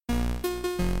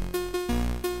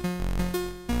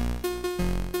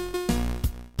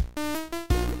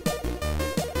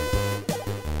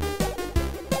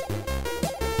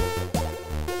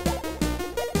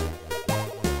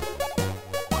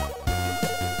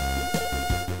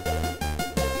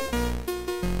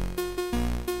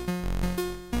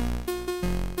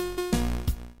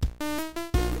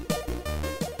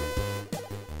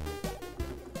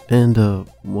And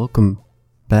welcome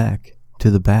back to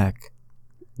the back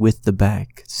with the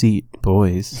back seat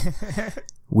boys.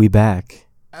 We back.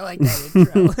 I like that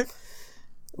intro.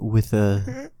 With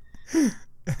a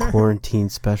quarantine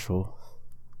special.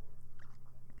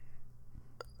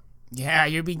 Yeah,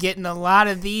 you'll be getting a lot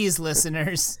of these,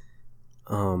 listeners.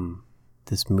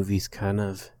 This movie's kind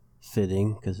of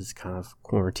fitting because it's kind of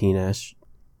quarantine-ish.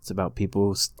 It's about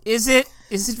people. Is it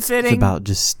fitting? It's about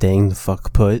just staying the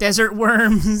fuck put. Desert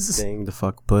worms. Staying the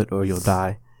fuck put or you'll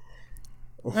die.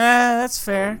 That's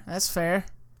fair. That's fair.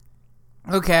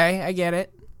 Okay, I get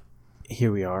it.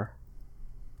 Here we are.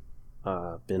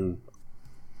 Been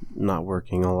not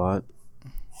working a lot.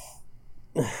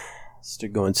 Still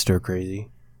going stir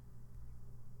crazy.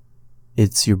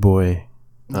 It's your boy,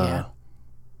 your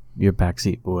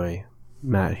backseat boy,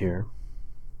 Matt here.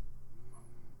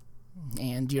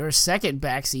 And your second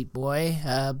backseat boy,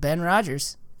 Ben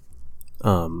Rogers.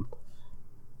 We're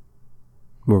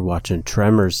watching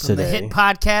Tremors From today. the hit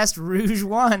podcast Rouge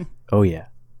One. Oh yeah,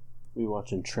 we're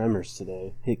watching Tremors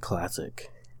today. Hit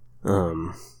classic.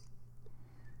 From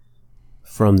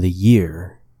the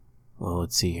year. Well,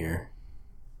 let's see here.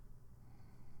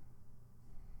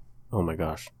 Oh my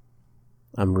gosh,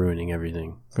 I'm ruining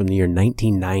everything. From the year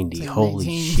 1990. Like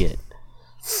Holy shit.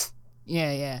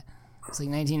 Yeah. It's like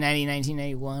 1990,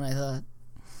 1991, I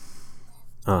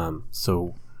thought.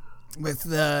 So with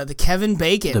the Kevin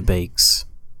Bacon. the Bakes,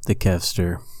 the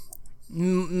Kevster.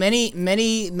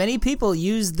 Many people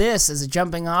use this as a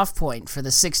jumping off point for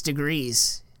the 6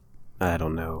 degrees. I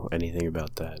don't know anything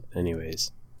about that.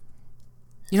 Anyways,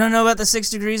 You don't know about the 6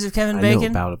 degrees of Kevin I Bacon? know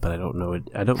about it, but I don't know it.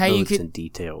 I don't know it's in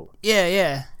detail.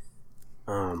 Yeah.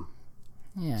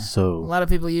 So A lot of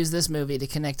people use this movie to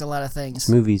connect a lot of things. this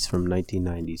movie's from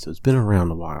 1990, so it's been around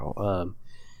a while.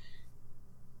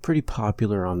 Pretty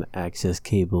popular on the access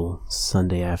cable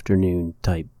Sunday afternoon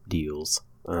type deals.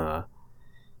 You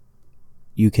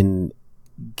can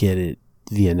get it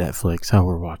via Netflix. How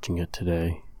we're watching it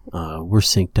today. We're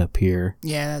synced up here.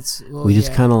 Yeah, that's. Well, We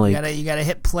just kinda like- you gotta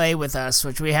hit play with us,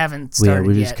 which we haven't started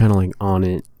We're yet. just kind of like on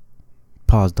it,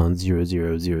 paused on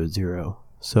 0000.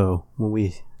 So when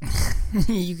we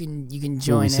you can when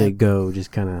join we say it. go,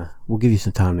 just kind of we'll give you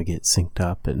some time to get synced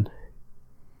up and.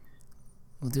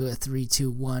 We'll do a 3, 2,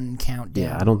 1 countdown.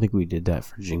 Yeah, I don't think we did that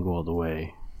for Jingle All the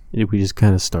Way. We just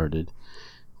kind of started.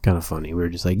 Kind of funny. We were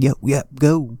just like, yep,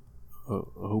 go. I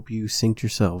hope you synced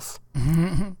yourself.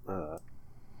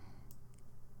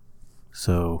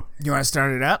 So. You want to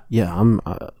start it up? Yeah, I'm.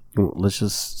 Let's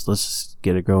just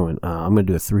get it going. I'm gonna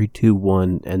do a 3, 2,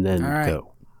 1, and then All right. go.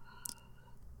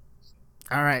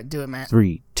 All right, do it, Matt.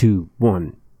 3, 2,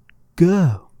 1,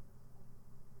 go.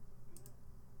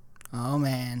 Oh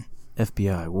man.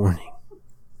 FBI warning.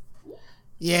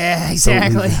 Yeah, Don't leave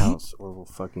exactly. the house or we'll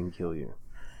fucking kill you.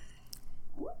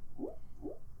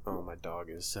 Oh, my dog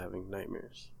is having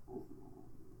nightmares.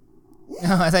 Oh,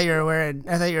 I thought you were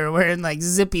wearing like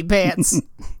zippy pants.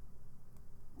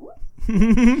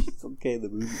 It's okay. The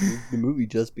movie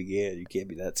just began. You can't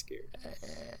be that scared.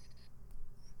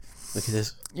 Look at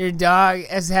this. Your dog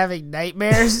is having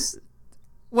nightmares.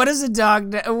 What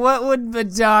would a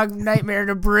dog nightmare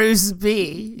to Bruce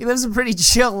be? He lives a pretty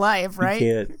chill life, right?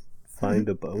 You can't find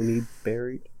a bony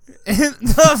buried.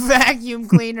 The vacuum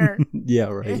cleaner. Yeah,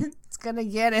 right. It's gonna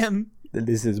get him.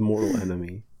 This is his mortal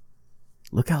enemy.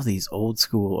 Look how these old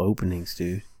school openings,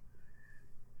 dude.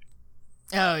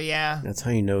 Oh yeah. That's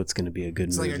how you know it's gonna be a good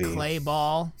It's movie. like a clay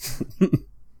ball.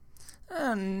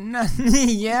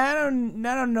 Yeah, I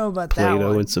don't know about that Play-Doh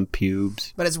one. and some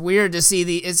pubes. But it's weird to see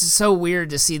it's so weird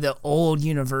to see the old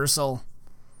Universal.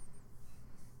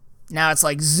 Now it's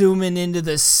like zooming into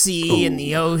the sea and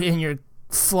the ocean, and you're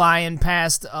flying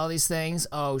past all these things.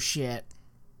 Oh shit.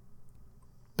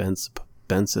 Ben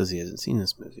says he hasn't seen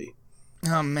this movie.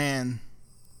 Oh man.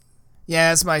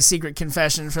 Yeah, that's my secret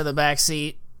confession for the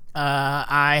backseat.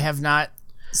 I have not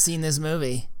seen this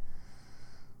movie.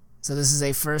 So this is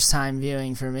a first-time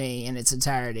viewing for me in its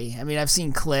entirety. I mean, I've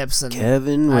seen clips and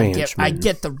Kevin Ranchman. I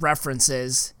get the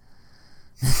references.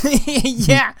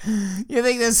 Yeah, you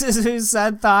think this is who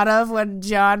Son thought of when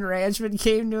John Ranchman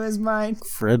came to his mind?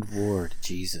 Fred Ward.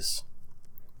 Jesus.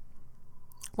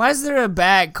 Why is there a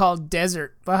bag called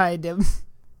Desert behind him?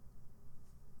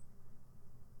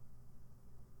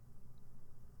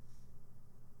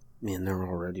 Man, they're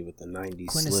already with the 90s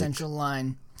Quintessential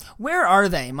line. Where are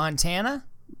they? Montana?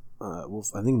 Well,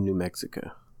 I think New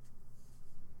Mexico.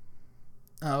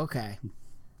 Oh, okay.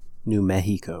 New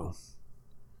Mexico.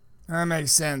 That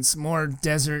makes sense. More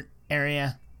desert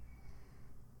area.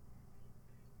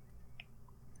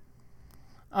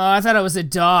 Oh, I thought it was a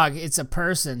dog. It's a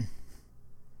person.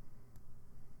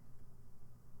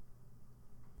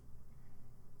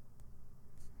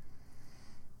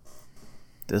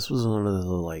 This was one of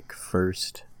the like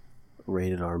first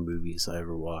rated R movies I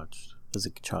ever watched as a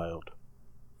child,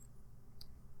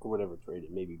 or whatever it's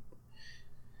rated. Maybe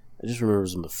I just remember it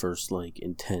was the first like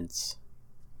intense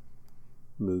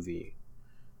movie.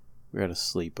 We had a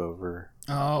sleepover.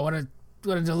 Oh, what a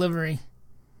delivery!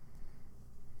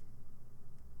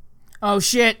 Oh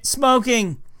shit,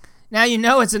 smoking. Now you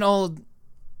know it's an old.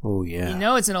 Oh yeah. You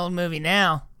know it's an old movie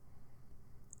now.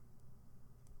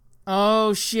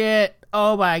 Oh shit!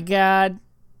 Oh my god!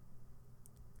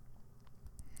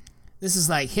 This is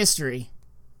like history.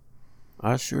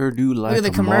 I sure do like. Look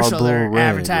at the commercial they're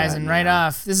advertising right now.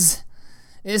 off. This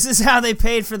is how they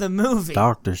paid for the movie.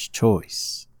 Doctor's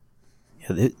Choice.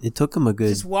 Yeah, it took them a good.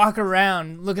 Just walk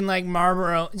around looking like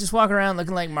Marlboro. Just walk around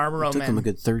looking like Marlboro It took men. them a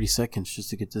good 30 seconds just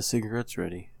to get the cigarettes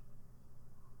ready.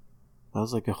 That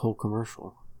was like a whole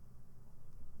commercial.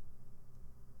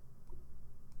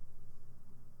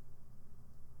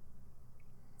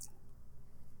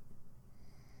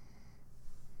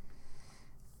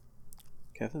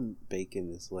 Kevin Bacon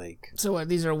is like... So what,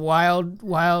 these are wild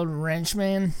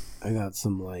wrenchmen? I got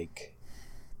some like...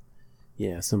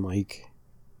 Yeah, some like...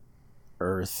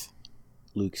 Earth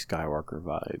Luke Skywalker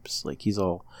vibes. Like he's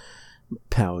all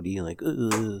pouty, like,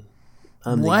 I'm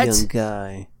What? the young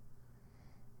guy.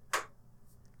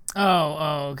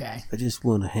 Oh, okay. I just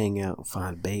want to hang out and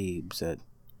find babes at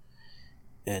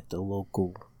the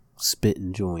local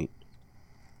spitting joint.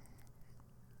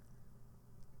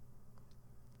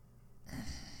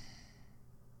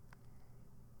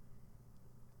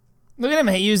 Look at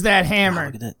him use that Wow, hammer.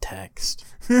 look at that text.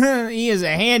 He is a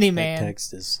handyman. That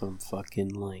text is some fucking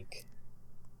like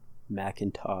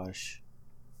Macintosh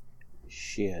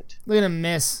shit. Look at him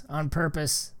miss on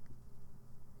purpose.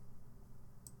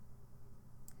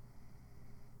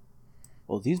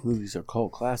 Well, these movies are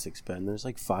called classics, Ben. There's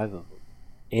like 5 of them.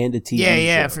 And a TV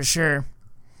Yeah, show. for sure.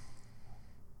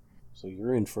 So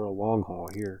you're in for a long haul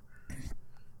here.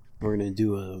 We're going to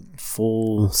do a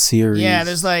full series. Yeah,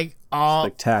 there's like all...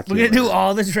 Spectacular. We're going to do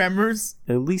all the Tremors?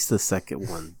 At least the second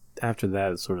one. After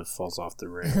that, it sort of falls off the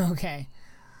rail. Okay.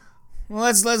 Well,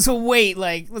 let's wait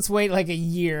like a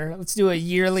year. Let's do a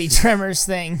yearly Tremors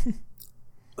thing.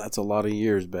 That's a lot of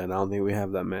years, Ben. I don't think we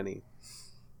have that many.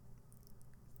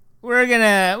 We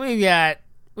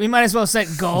might as well set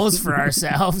goals for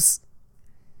ourselves.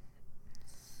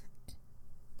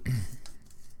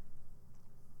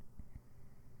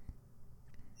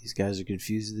 These guys are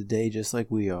confused of the day just like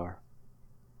we are.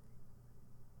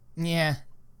 Yeah.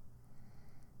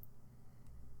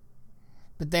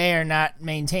 But they are not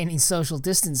maintaining social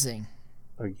distancing.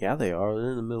 Oh, yeah, they are. They're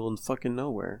in the middle of fucking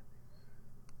nowhere.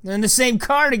 They're in the same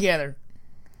car together.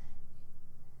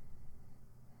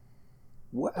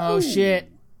 Whoa. Oh,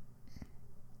 shit.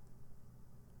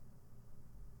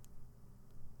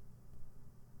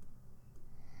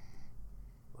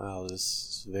 Wow, this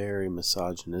is very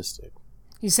misogynistic.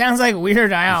 He sounds like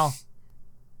Weird Al.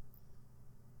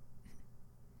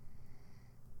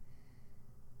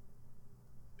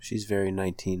 She's very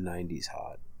 1990s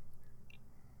hot.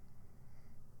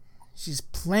 She's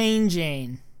plain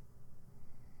Jane.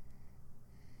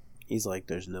 He's like,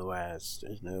 there's no ass,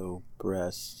 there's no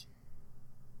breast.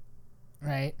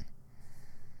 Right.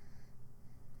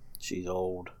 She's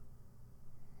old.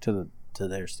 To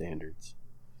their standards.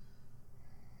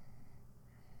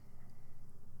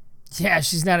 Yeah,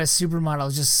 she's not a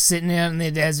supermodel, just sitting out in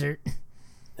the desert.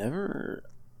 Never,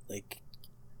 like,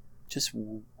 just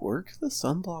work the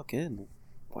sunblock in.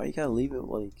 Why you gotta leave it,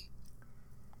 like...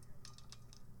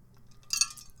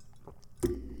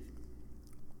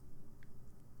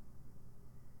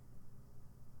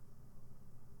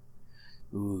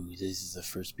 Ooh, this is the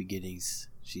first beginnings.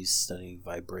 She's studying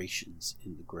vibrations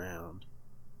in the ground.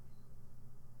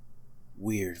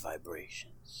 Weird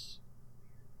vibrations.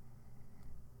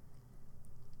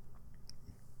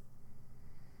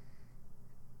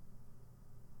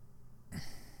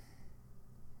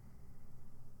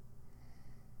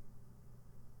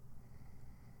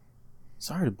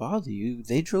 Sorry to bother you.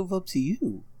 They drove up to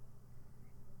you.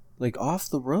 Like off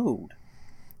the road.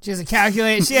 She has a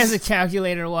calculator. She has a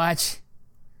calculator watch.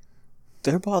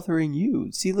 They're bothering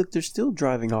you. See, look, they're still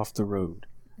driving off the road.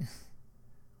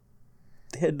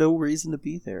 They had no reason to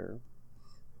be there.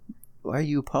 Why are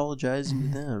you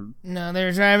apologizing to them? No, they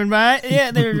were driving by.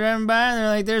 Yeah, they were driving by, and they're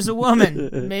like, "There's a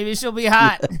woman. Maybe she'll be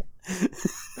hot."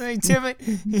 Like,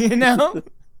 you know,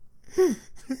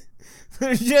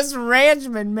 they're just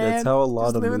ranchmen, man. That's how a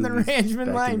lot just of living movies the ranchman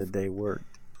back life. in the day worked.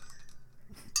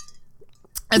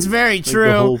 That's very Like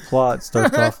true. the whole plot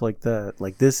starts off like that.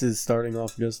 Like this is starting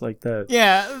off just like that.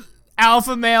 Yeah,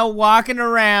 alpha male walking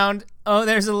around oh,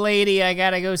 there's a lady. I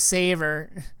gotta go save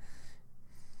her.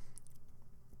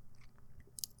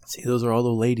 See, those are all the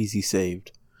ladies he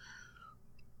saved.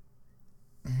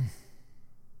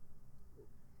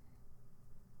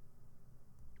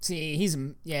 See, he's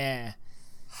yeah.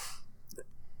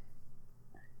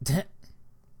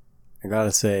 I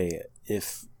gotta say,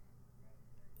 if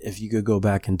you could go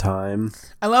back in time,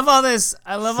 I love all this.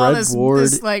 Ward,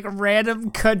 this like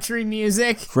random country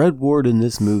music. Fred Ward in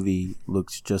this movie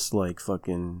looks just like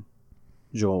fucking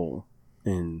Joel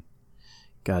in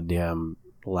goddamn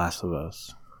Last of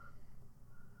Us.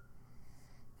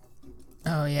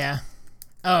 Oh yeah,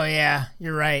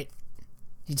 you're right.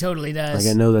 He totally does.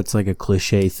 Like, I know that's like a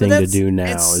cliche thing to do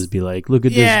now, is be like, look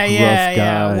at this gruff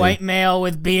guy, white male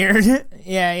with beard.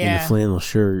 yeah, in a flannel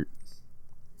shirt.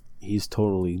 He's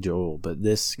totally Joel, but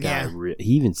this guy,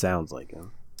 he even sounds like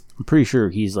him. I'm pretty sure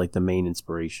he's like the main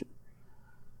inspiration.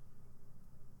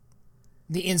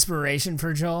 The inspiration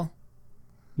for Joel.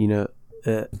 You know,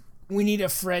 we need a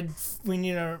Fred. We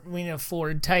need a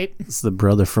Ford type. It's the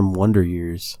brother from Wonder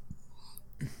Years.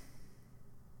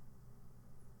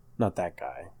 Not that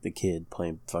guy. The kid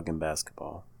playing fucking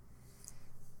basketball.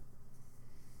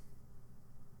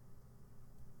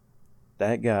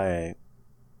 That guy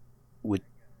with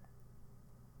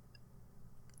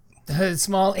the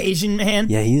small Asian man.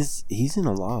 Yeah, he's in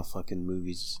a lot of fucking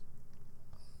movies.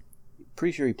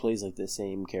 Pretty sure he plays like the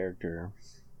same character.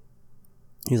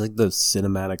 He's like the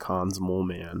cinematic Hans Mole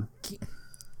man.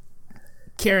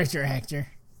 Character actor.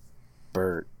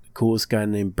 Bert. The coolest guy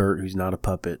named Bert who's not a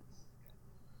puppet.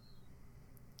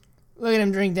 Look at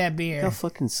him drink that beer. Look how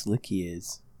fucking slick he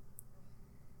is.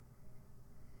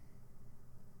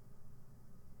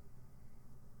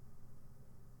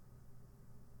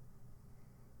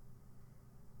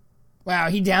 Wow,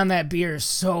 he downed that beer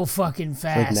so fucking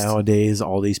fast. Like nowadays,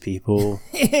 all these people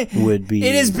would be.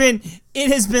 It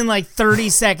has been like 30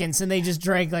 seconds, and they just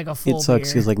drank like a full beer. It sucks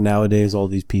because like nowadays, all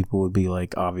these people would be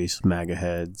like obvious MAGA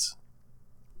heads.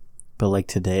 But like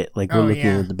today, like we're looking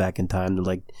at the back in time, they're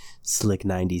like slick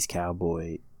 '90s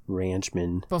cowboy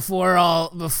ranchman.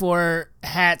 Before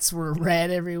hats were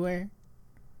red everywhere.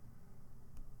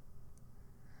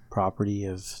 Property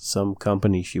of some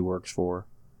company she works for.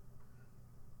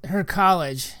 Her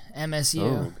college, MSU.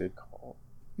 Oh, good call.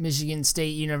 Michigan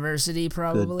State University,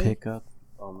 probably. Good pickup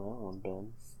on that one,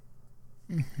 Ben.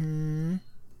 Mm-hmm.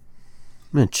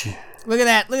 Mitch. Look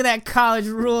at that college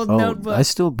ruled notebook. I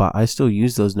still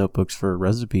use those notebooks for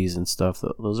recipes and stuff.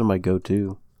 Those are my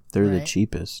go-to. They're the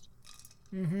cheapest.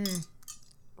 Mm-hmm.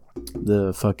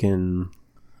 The fucking.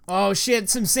 Oh shit!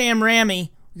 Some Sam Raimi.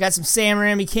 We got some Sam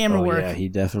Raimi camera work. Yeah, he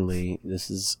definitely. This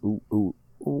is ooh.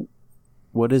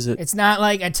 What is it? It's not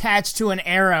like attached to an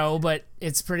arrow, but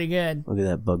it's pretty good. Look at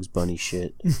that Bugs Bunny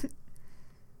shit.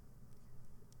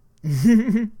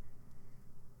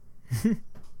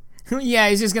 Yeah,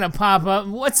 he's just gonna pop up.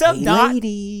 What's up, Doc?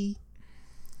 Lady.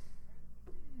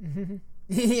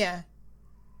 Yeah.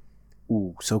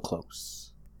 Ooh, so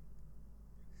close.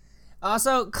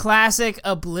 Also, classic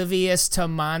oblivious to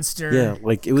monster. Yeah,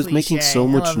 like it was cliche. making so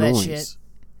much noise. Shit.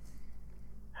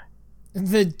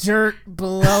 The dirt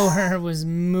below her was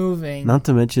moving. Not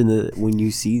to mention that when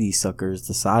you see these suckers,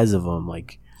 the size of them,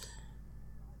 like.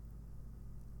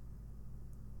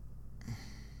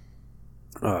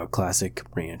 Classic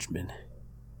ranchman.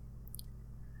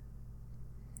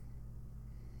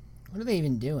 What are they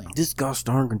even doing? This gosh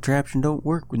darn contraption don't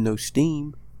work with no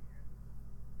steam.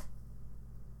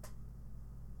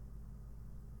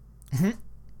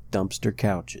 Dumpster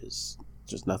couches.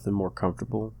 Just nothing more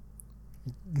comfortable.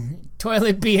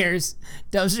 Toilet beers.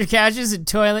 Dumpster couches and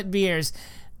toilet beers.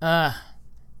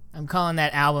 I'm calling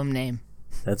that album name.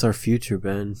 That's our future,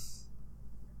 Ben.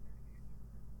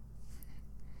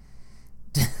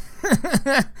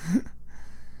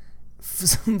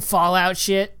 Some Fallout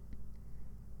shit.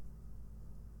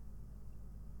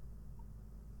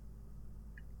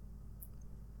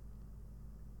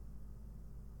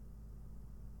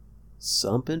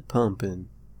 Sumpin' pumpin'.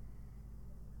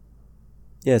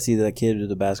 Yeah, see that kid with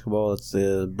the basketball? That's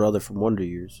the brother from Wonder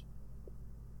Years.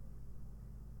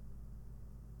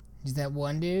 Is that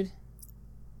one dude?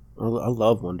 I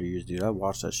love Wonder Years, dude. I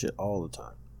watch that shit all the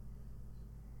time.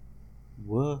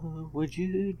 What would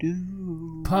you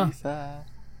do if I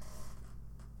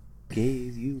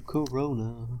gave you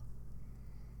Corona?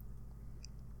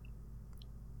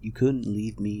 You couldn't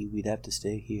leave me. We'd have to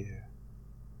stay here.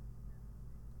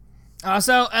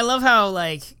 Also, I love how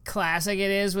like classic it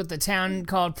is with the town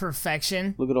called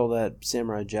Perfection. Look at all that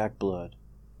Samurai Jack blood.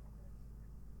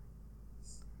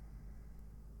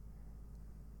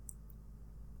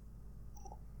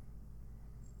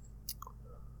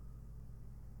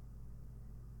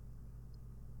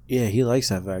 Yeah, he likes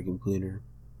that vacuum cleaner.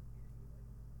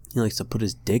 He likes to put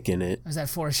his dick in it. Was that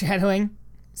foreshadowing?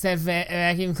 Is that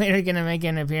vacuum cleaner gonna make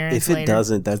an appearance If it later?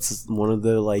 doesn't, that's one of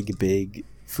the like big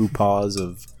faux pas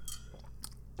of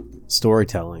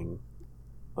storytelling.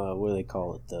 What do they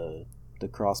call it? The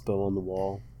crossbow on the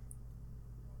wall.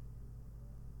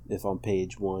 If on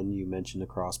page 1 you mention the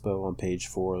crossbow, on page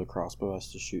 4 the crossbow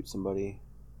has to shoot somebody.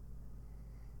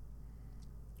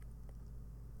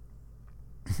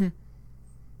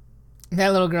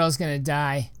 That little girl's gonna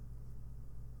die.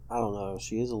 I don't know.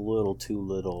 She is a little too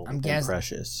little and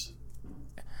precious.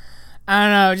 I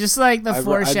don't know. Just like the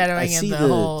foreshadowing I of the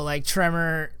whole like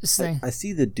Tremor thing. I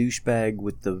see the douchebag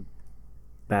with the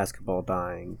basketball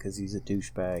dying because he's a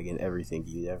douchebag in everything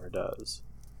he ever does.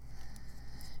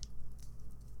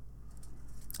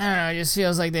 I don't know. It just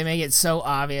feels like they make it so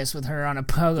obvious with her on a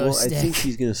pogo stick. I think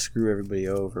she's gonna screw everybody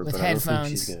over, with but headphones. I don't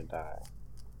think she's gonna die.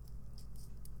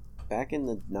 Back in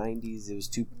the 90s, it was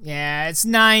too... Yeah, it's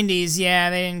 90s. Yeah,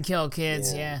 they didn't kill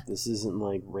kids. Yeah. This isn't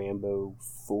like Rambo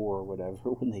 4 or whatever,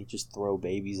 when they just throw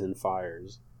babies in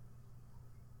fires.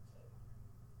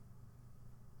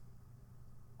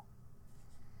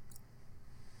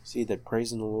 See, they're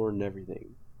praising the Lord and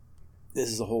everything. This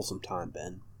is a wholesome time,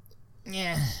 Ben.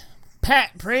 Yeah.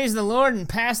 Praise the Lord and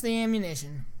pass the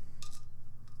ammunition.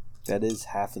 That is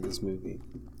half of this movie.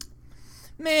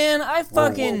 Man, I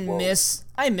fucking miss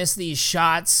these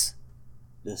shots.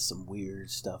 There's some weird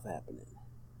stuff happening.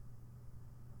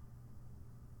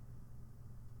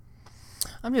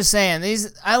 I'm just saying,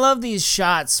 I love these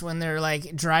shots when they're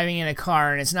like driving in a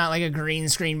car and it's not like a green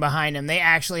screen behind them. They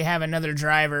actually have another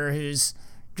driver who's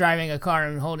driving a car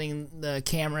and holding the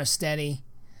camera steady.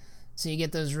 So you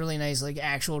get those really nice like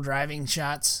actual driving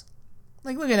shots.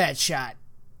 Like, look at that shot.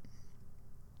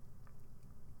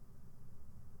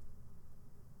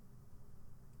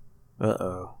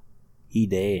 Uh-oh. He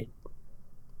dead.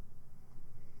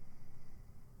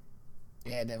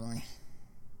 Yeah, definitely.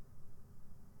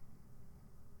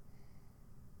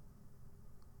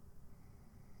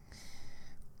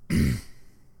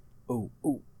 Oh,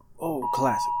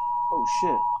 classic. Oh,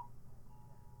 shit.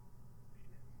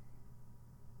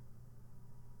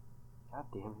 God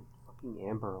damn it. Fucking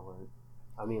Amber Alert.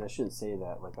 I mean, I shouldn't say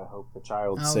that. Like, I hope the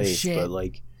child's safe, shit. But,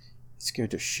 like, it scared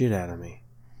the shit out of me.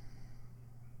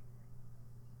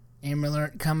 Amber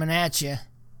Alert coming at you.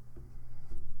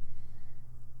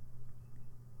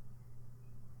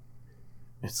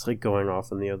 It's like going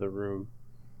off in the other room.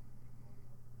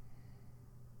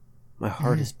 My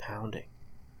heart is pounding.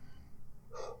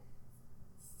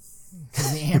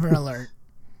 The Amber Alert.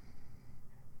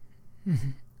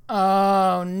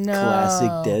 Oh, no. Classic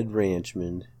dead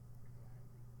ranchman.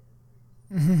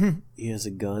 He has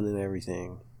a gun and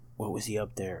everything. What was he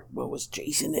up there? What was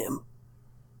chasing him?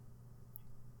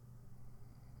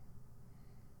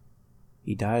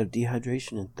 He died of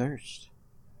dehydration and thirst.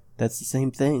 That's the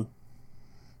same thing.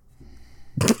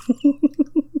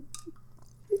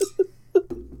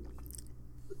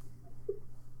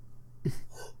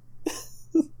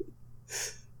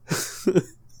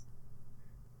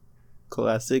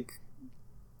 Classic.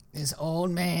 This old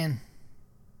man.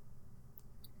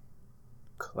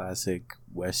 Classic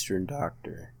Western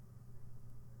doctor.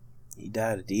 He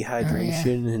died of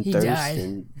dehydration and thirst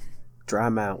and dry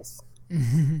mouth.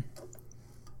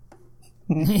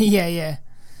 Yeah.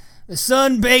 The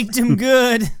sun baked him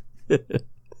good.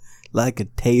 Like a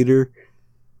tater.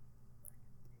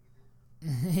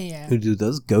 Yeah. Dude,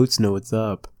 those goats know what's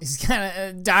up. He's kind of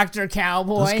a Dr.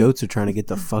 Cowboy. Those goats are trying to get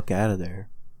the fuck out of there.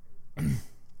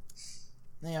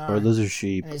 They are. Or those are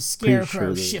sheep. And his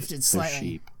scarecrow shifted slightly.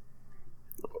 Sheep.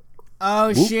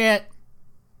 Oh, whoop. Shit.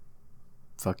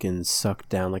 Fucking sucked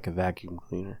down like a vacuum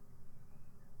cleaner.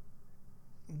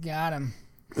 Got him.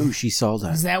 Ooh, she saw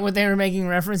that. Is that what they were making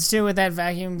reference to with that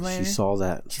vacuum cleaner? She saw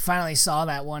that. She finally saw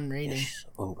that one reading.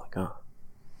 Oh my god.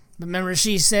 But remember,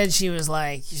 she said she's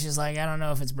like, I don't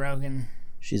know if it's broken.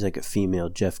 She's like a female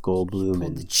Jeff Goldblum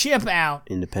Pulled the chip out.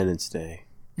 Independence Day.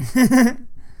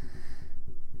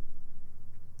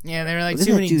 Yeah, there were like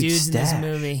too many dudes in this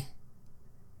movie.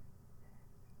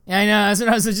 Yeah, I know. That's what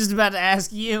I was just about to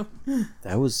ask you.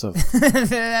 That was a.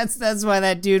 that's why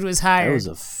that dude was hired. That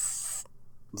was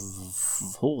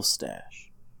a full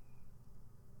stash.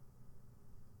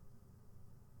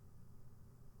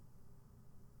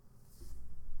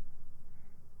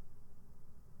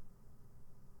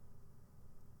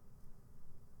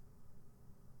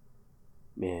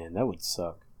 Man, that would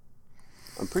suck.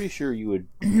 I'm pretty sure you would.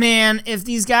 Man, if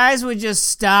these guys would just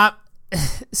stop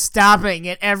stopping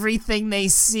at everything they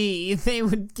see, they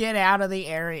would get out of the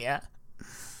area.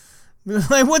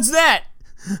 Like, what's that?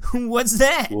 What's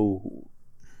that? Whoa.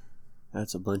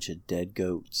 That's a bunch of dead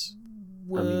goats.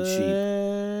 What? I mean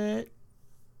sheep.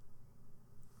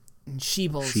 And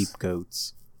sheeples. Sheep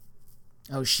goats.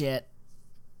 Oh shit.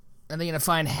 Are they gonna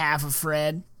find half of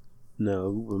Fred? No,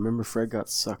 remember Fred got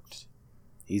sucked.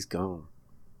 He's gone.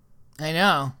 I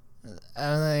know.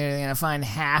 They're gonna find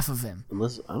half of him.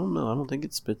 Unless, I don't know, I don't think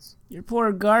it spits. Your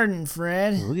poor garden,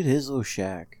 Fred. Look at his little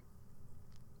shack.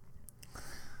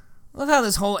 Look how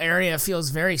this whole area feels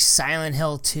very Silent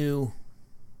Hill 2.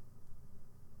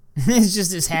 It's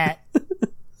just his hat.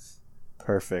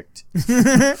 Perfect.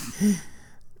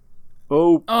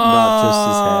 Oh, not just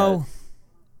his hat.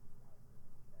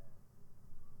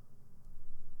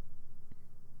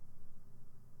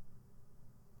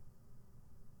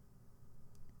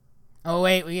 Oh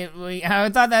wait, I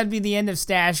thought that'd be the end of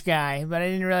Stash Guy, but I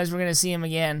didn't realize we're gonna see him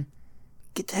again.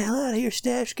 Get the hell out of here,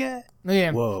 Stash Guy. Look at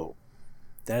him. Whoa.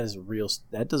 That is real.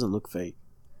 That doesn't look fake.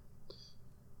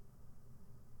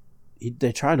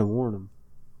 They tried to warn him.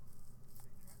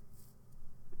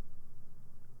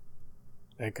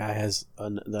 That guy has...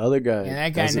 the other guy, Yeah,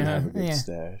 that guy doesn't have a good yeah.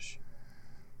 stash.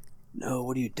 No,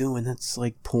 what are you doing? That's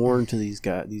like porn to these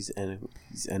guys, these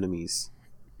enemies.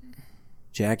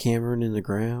 Jackhammering in the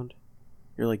ground.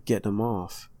 You're like getting them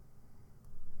off.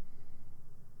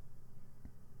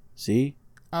 See?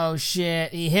 Oh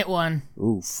shit, he hit one.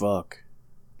 Ooh, fuck.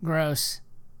 Gross.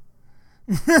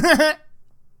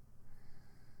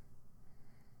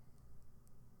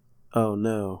 Oh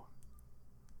no.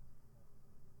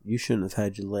 You shouldn't have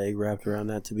had your leg wrapped around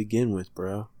that to begin with,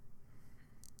 bro.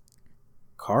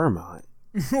 Carmine.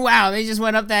 Wow, they just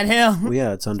went up that hill. Well,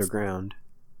 yeah, it's underground.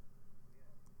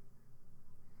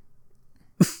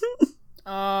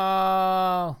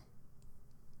 Oh.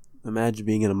 Imagine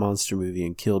being in a monster movie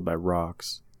and killed by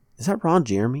rocks. Is that Ron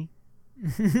Jeremy?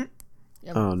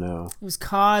 Yep. Oh no. It was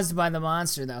caused by the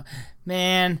monster, though.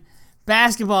 Man,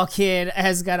 Basketball Kid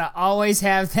has got to always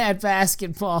have that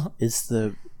basketball. This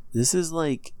is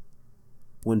like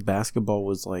when basketball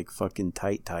was like fucking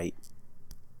tight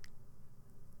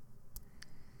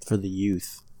for the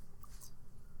youth.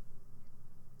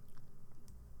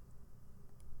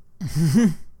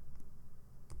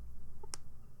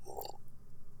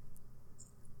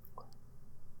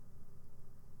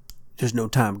 There's no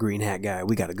time, green hat guy.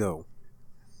 We gotta go.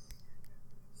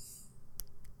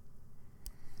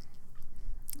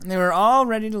 And they were all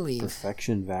ready to leave.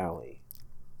 Perfection Valley.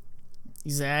 That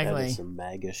Exactly. is some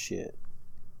MAGA shit.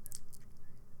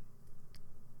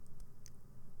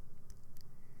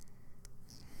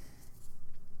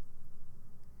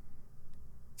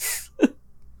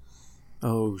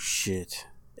 Oh shit.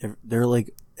 They're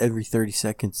like every 30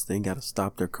 seconds they gotta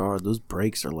stop their car. Those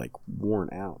brakes are like worn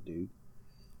out, dude.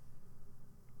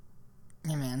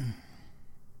 Hey, man.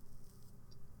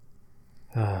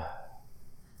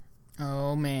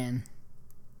 Oh, man.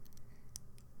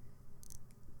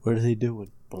 What are they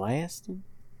doing? Blasting?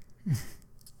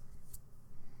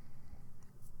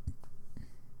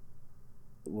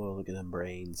 Whoa, look at them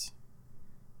brains.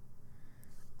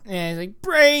 Yeah, he's like,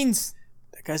 brains!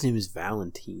 That guy's name is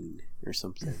Valentine or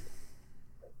something.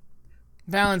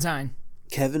 Valentine.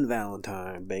 Kevin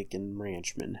Valentine, Bacon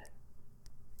Ranchman.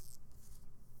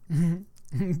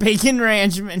 Bacon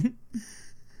Ranchman.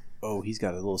 Oh, he's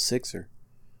got a little sixer.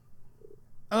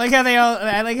 I like how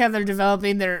they're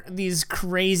developing these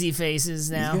crazy faces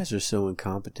now. These guys are so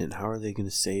incompetent. How are they going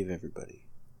to save everybody?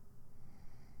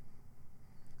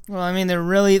 Well, I mean, they were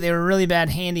really bad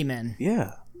handymen.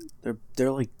 Yeah,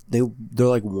 they're like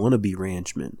wannabe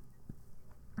ranchmen.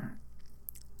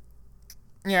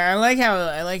 Yeah, I like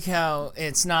how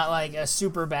it's not like a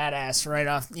super badass right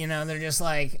off. You know, they're just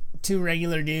like two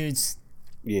regular dudes.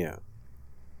 Yeah.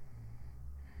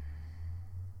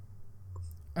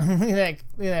 Look at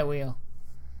that wheel.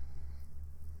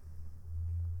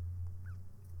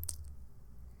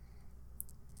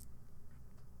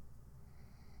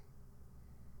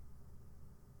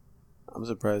 I'm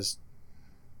surprised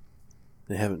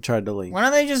they haven't tried to like. Why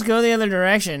don't they just go the other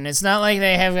direction? It's not like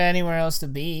they have anywhere else to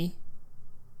be.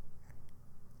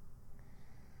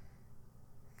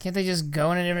 Can't they just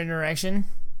go in a different direction?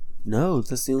 No,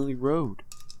 that's the only road.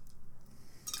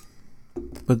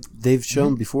 But they've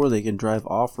shown before they can drive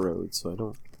off road, so I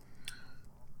don't.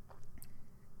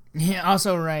 Yeah,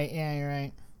 also right. Yeah, you're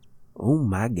right. Oh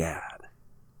my god.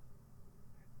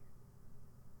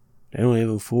 They don't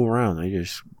even fool around. They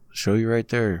just show you right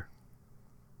there.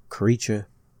 Creature.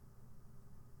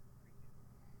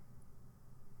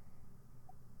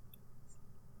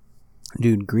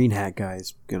 Dude, green hat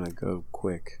guy's gonna go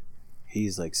quick.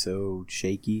 He's like so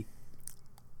shaky.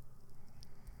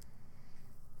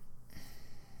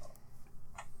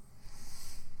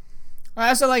 I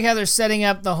also like how they're setting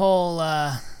up the whole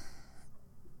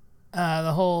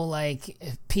like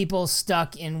people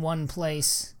stuck in one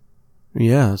place.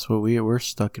 Yeah, that's what we're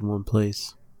stuck in one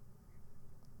place.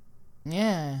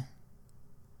 Yeah.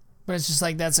 But it's just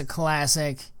like that's a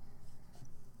classic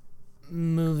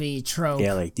movie trope.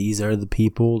 Yeah, like these are the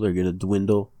people, they're gonna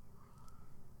dwindle.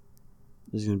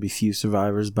 There's gonna be few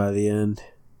survivors by the end.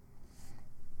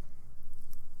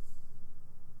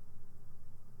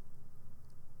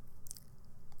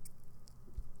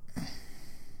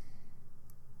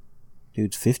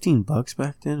 Dude, $15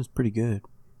 back then is pretty good.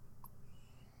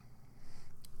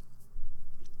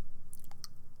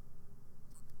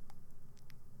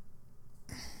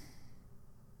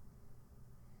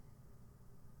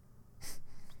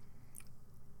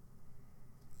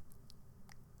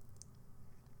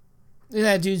 Look at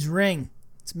that dude's ring.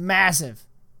 It's massive.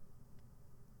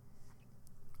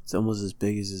 It's almost as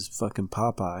big as his fucking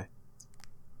Popeye.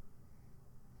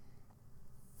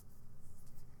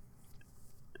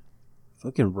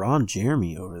 Fucking Ron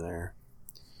Jeremy over there.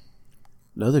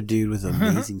 Another dude with an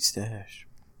amazing stash.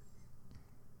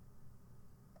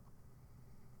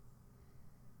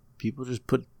 People just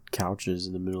put couches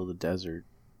in the middle of the desert.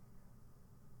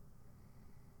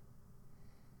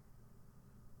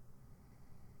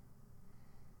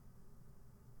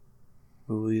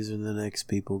 Oh, these are the next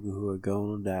people who are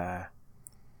going to die.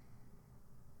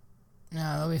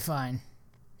 No, they'll be fine.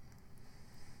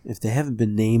 If they haven't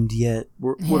been named yet,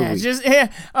 what are we?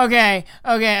 Okay.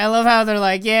 I love how they're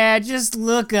like, yeah, just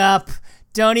look up.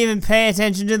 Don't even pay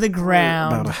attention to the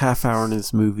ground. About a half hour in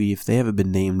this movie, if they haven't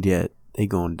been named yet, they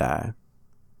gonna die.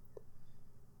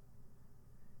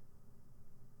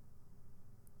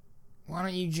 Why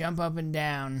don't you jump up and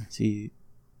down? See,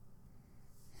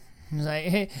 he's like,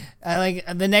 hey, I like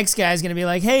the next guy's gonna be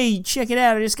like, hey, check it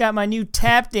out! I just got my new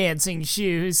tap dancing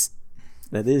shoes.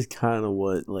 that is kind of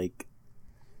what like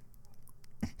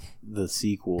the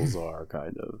sequels are,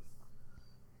 kind of.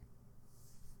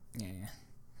 Yeah.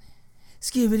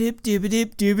 Skibidip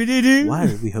dibidip dibididoo. Why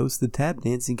did we host the tap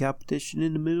dancing competition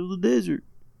in the middle of the desert?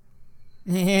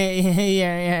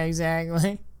 Yeah,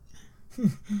 exactly.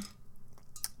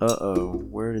 Uh-oh,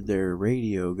 where did their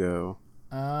radio go?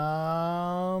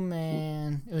 Oh,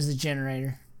 man. It was the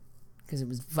generator. Because it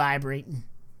was vibrating.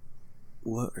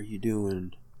 What are you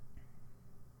doing?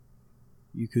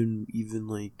 You can even,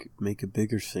 like, make a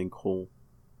bigger sinkhole.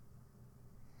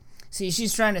 See,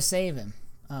 she's trying to save him.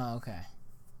 Oh, okay.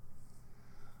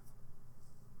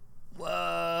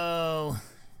 Whoa.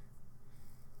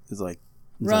 He's like,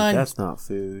 Run. That's not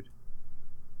food.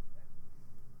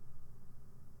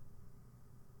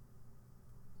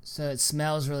 So it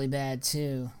smells really bad,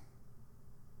 too.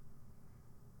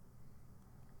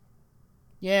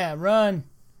 Yeah, run.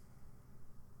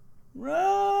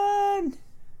 Run!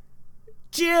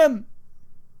 Jim!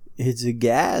 It's a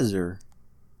geyser.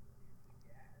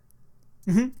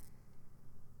 Mm-hmm.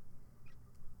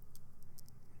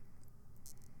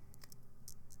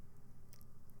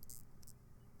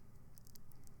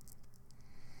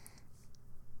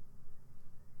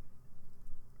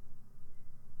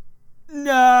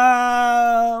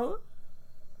 No!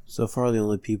 So far, the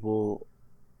only people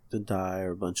to die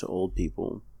are a bunch of old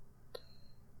people.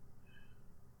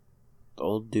 The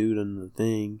old dude on the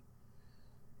thing.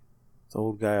 The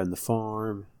old guy on the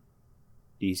farm.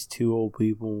 These two old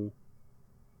people.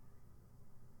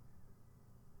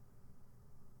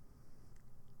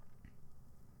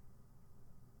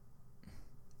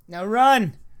 Now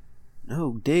run!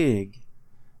 No, dig.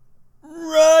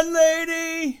 Run,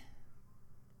 lady!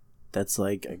 That's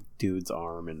like a dude's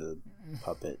arm in a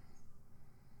puppet.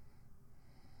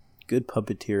 Good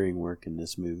puppeteering work in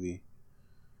this movie.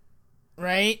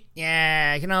 Right?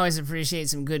 Yeah, I can always appreciate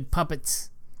some good puppets.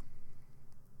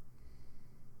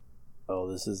 Oh,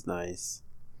 this is nice.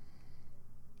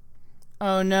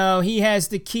 Oh no, he has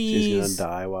the She's keys. gonna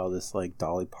die while this like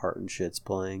Dolly Parton shit's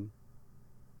playing.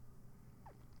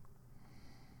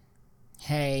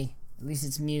 Hey, at least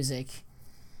it's music.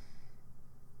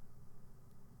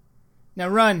 Now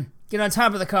run! Get on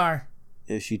top of the car.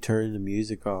 If she turned the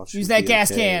music off, she'd Use that be gas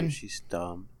okay, can. but she's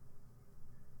dumb.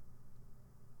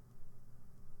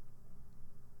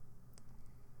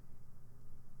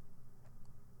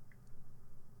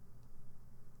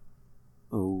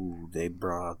 Oh, they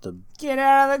brought the Get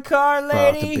out of the car,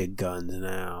 brought lady! the big guns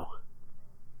now.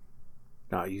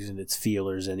 Not using its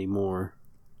feelers anymore.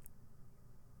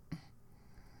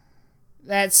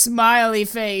 That smiley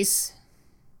face.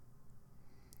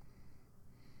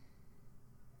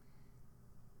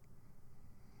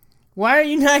 Why are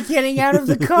you not getting out of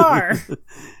the car?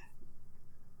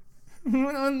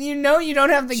 You know you don't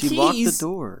have the She keys. locked the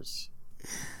doors.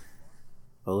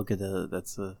 Oh, look at that.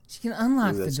 That's a. She can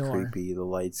unlock Ooh, the that's door. creepy. The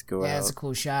lights go Yeah, out. that's a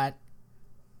cool shot.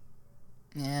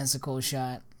 Yeah, that's a cool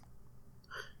shot.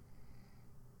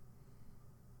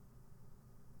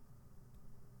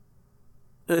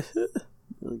 Like,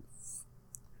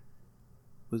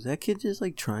 was that kid just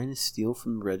like trying to steal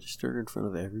from the register in front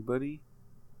of everybody?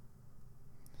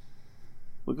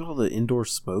 Look at all the indoor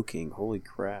smoking. Holy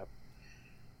crap.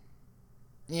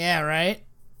 Yeah, right?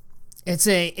 It's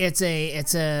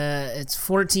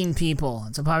 14 people.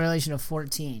 It's a population of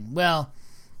 14. Well,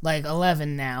 like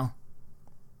 11 now.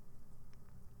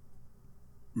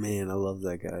 Man, I love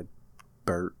that guy.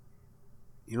 Bert.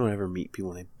 You don't ever meet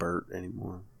people named Bert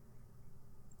anymore.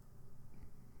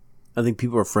 I think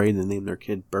people are afraid to name their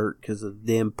kid Bert because of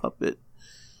the damn puppet.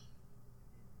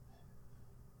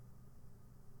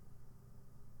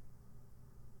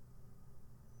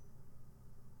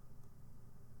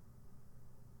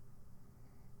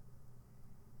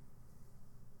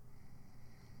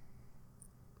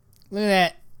 Look at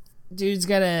that. Dude's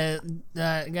got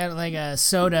like a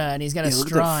soda and he's got a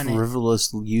straw in it.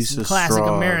 Frivolous use of Classic straws.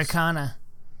 Americana.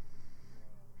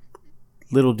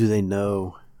 Little do they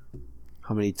know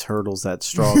how many turtles that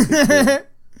straw could kill.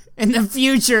 In the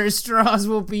future, straws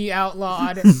will be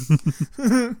outlawed.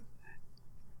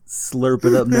 Slurp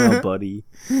it up now, buddy.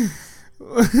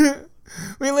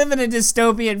 We live in a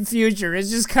dystopian future. It's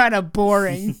just kind of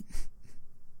boring.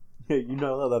 Hey, you're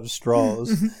not allowed to have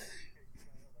straws.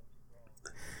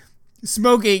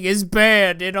 Smoking is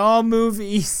banned in all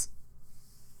movies.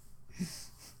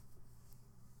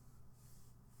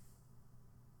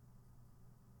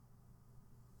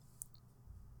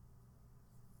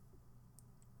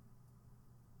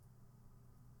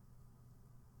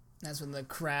 That's when the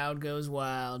crowd goes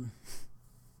wild.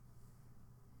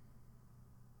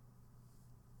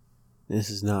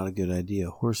 This is not a good idea.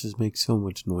 Horses make so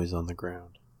much noise on the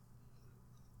ground.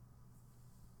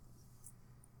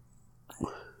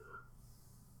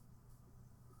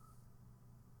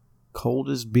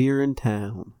 Coldest beer in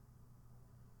town.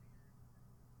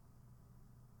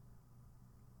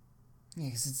 Yeah,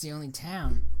 because it's the only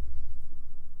town.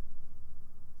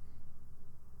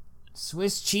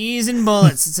 Swiss Cheese and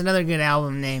Bullets. It's another good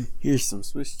album name. Here's some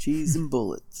Swiss cheese and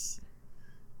bullets.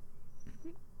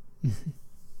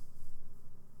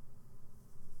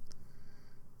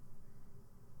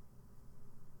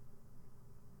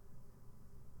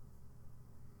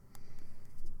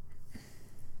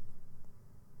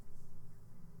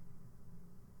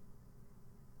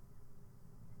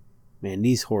 Man,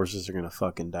 these horses are gonna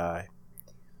fucking die.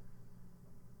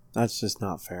 That's just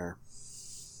not fair.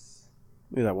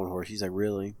 Look at that one horse. He's like,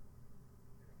 really?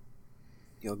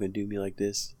 Y'all gonna do me like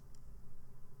this?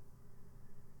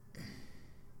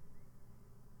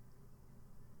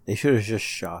 They should have just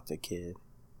shot the kid.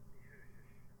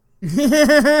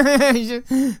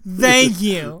 Thank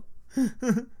you.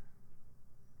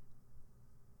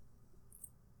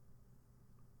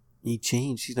 He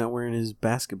changed. He's not wearing his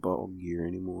basketball gear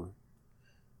anymore.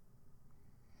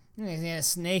 He's got a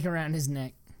snake around his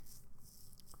neck.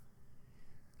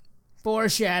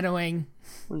 Foreshadowing.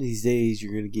 One of these days,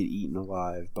 you're gonna get eaten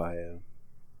alive by a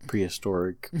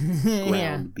prehistoric Yeah.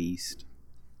 ground beast.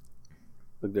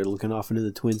 Look, they're looking off into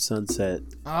the twin sunset.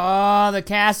 Oh, the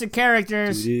cast of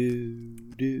characters. Do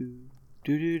do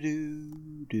do do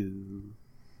do do.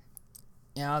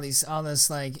 Yeah, all this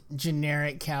like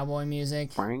generic cowboy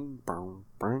music. Bang, bang,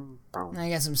 bang, bang. I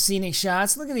got some scenic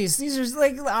shots. Look at these. These are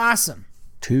like awesome.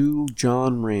 Two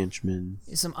John Ranchmen.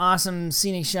 Some awesome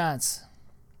scenic shots.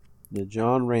 The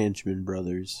John Ranchman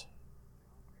brothers.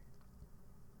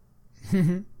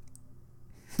 They're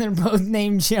both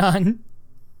named John.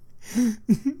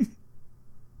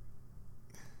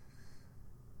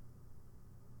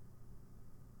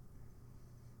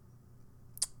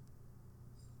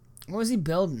 What was he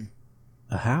building?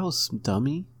 A house,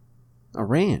 dummy. A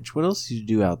ranch. What else do you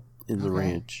do out in the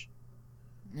ranch?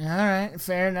 All right,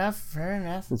 fair enough. Fair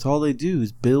enough. That's all they do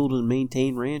is build and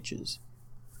maintain ranches.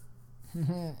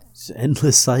 It's an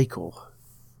endless cycle.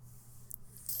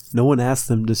 No one asked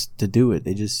them to do it.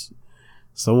 They just...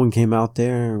 Someone came out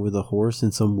there with a horse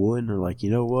and some wood and they're like, you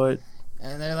know what?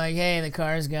 And they're like, hey, the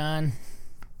car's gone.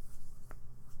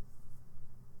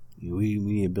 We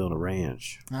need to build a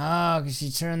ranch. Oh, because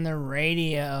you turned the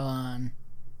radio on.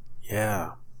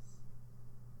 Yeah.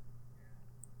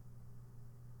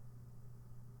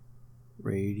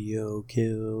 Radio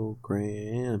kill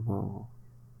grandma.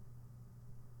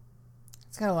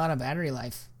 It's got a lot of battery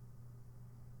life.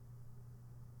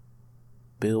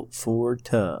 Built for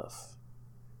tough.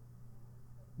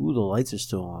 Ooh, the lights are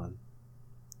still on.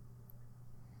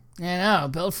 I know,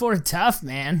 built for tough,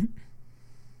 man.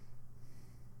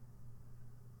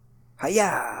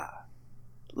 Hiya!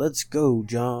 Let's go,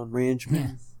 John Ranchman.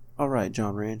 Yeah. All right,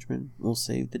 John Ranchman. We'll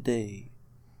save the day.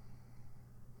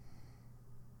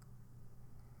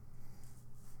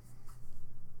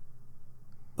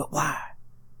 But why?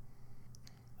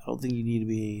 I don't think you need to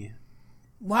be...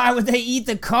 Why would they eat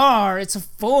the car? It's a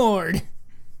Ford.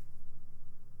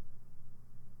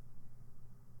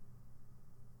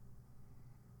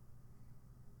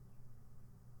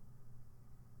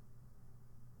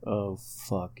 Oh,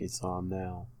 fuck. It's on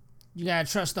now. You gotta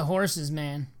trust the horses,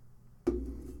 man.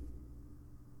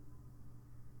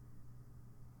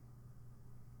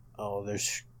 Oh,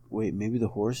 there's... Wait, maybe the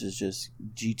horse is just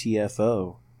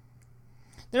GTFO.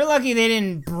 They're lucky they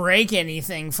didn't break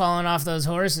anything falling off those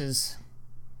horses.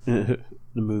 The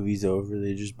movie's over.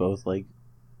 They just both like...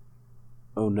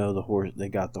 Oh no, the horse... They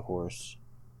got the horse.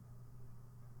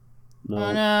 No,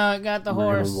 oh no, it got the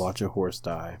horse. We're gonna watch a horse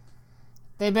die.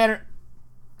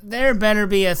 There better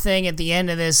be a thing at the end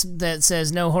of this that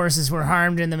says no horses were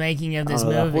harmed in the making of this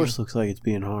movie. That horse looks like it's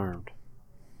being harmed.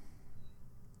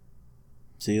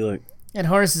 See, look. That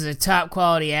horse is a top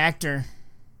quality actor.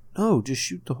 No, just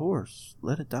shoot the horse.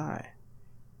 Let it die.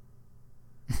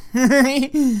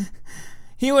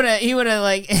 He would have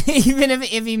like, even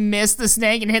if he missed the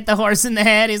snake and hit the horse in the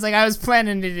head, he's like, I was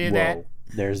planning to do that.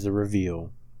 There's the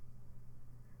reveal.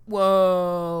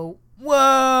 Whoa.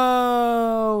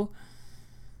 Whoa.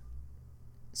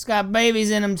 It's got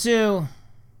babies in them, too.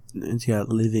 It's got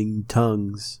living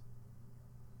tongues.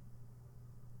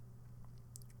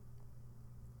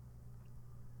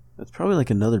 That's probably like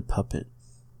another puppet.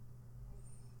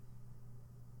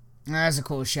 That's a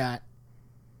cool shot.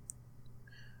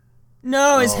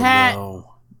 No, his hat.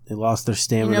 No. They lost their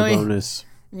stamina bonus.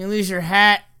 When you lose your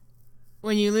hat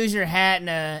in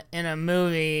a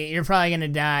movie, you're probably gonna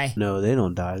die. No, they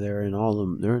don't die. They're in all of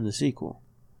them. They're in the sequel.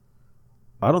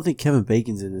 I don't think Kevin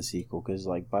Bacon's in the sequel because,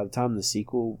 like, by the time the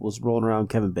sequel was rolling around,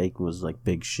 Kevin Bacon was like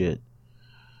big shit.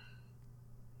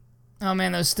 Oh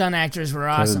man, those stunt actors were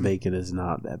awesome. Kevin Bacon is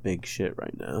not that big shit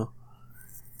right now.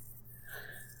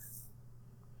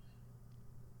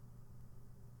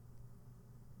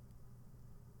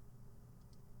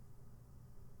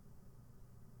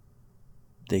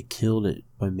 They killed it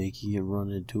by making it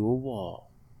run into a wall.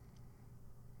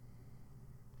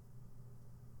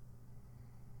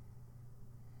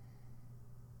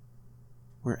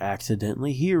 We're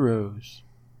accidentally heroes.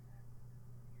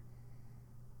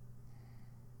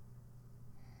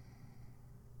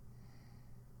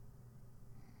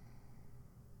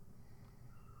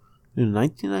 In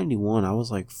 1991, I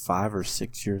was like 5 or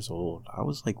 6 years old. I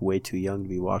was like way too young to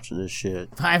be watching this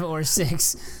shit. 5 or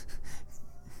 6.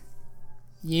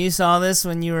 You saw this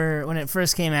when it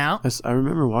first came out? I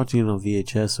remember watching it on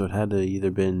VHS, so it had to either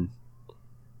been...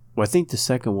 Well, I think the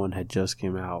second one had just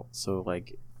came out, so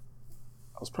like...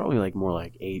 I was probably like more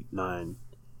like 8, 9.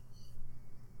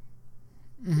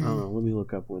 Mm-hmm. I don't know, let me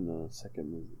look up when the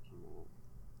second movie came out.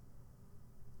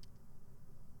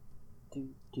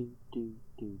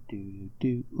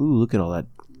 Ooh, look at all that.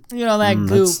 Look at all that goop.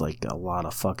 That's like a lot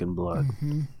of fucking blood.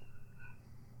 Mm-hmm.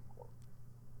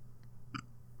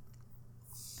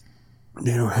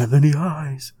 They don't have any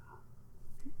eyes.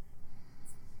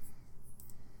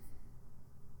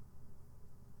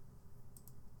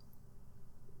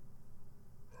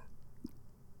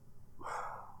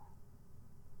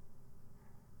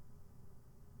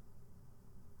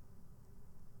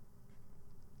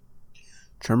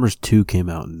 Tremors 2 came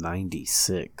out in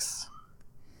 96.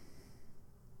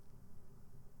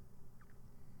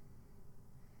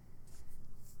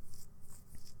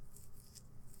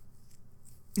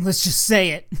 Let's just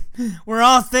say it. We're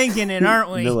all thinking it,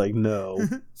 aren't we? They're like, no.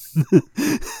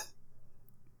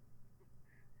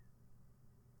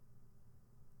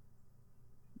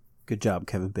 Good job,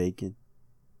 Kevin Bacon.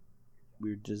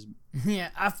 We're just... Yeah,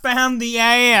 I found the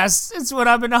ass. It's what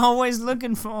I've been always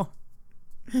looking for.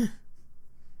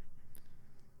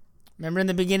 Remember in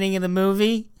the beginning of the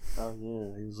movie? Oh,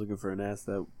 yeah. He was looking for an ass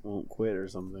that won't quit or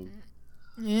something.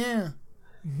 Yeah.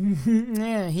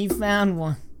 Yeah, he found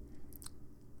one.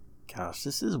 Gosh,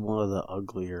 this is one of the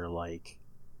uglier, like,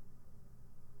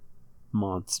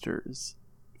 monsters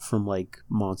from, like,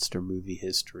 monster movie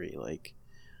history. Like,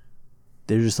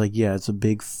 they're just like, yeah, it's a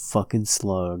big fucking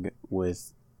slug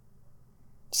with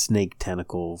snake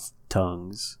tentacle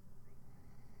tongues.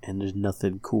 And there's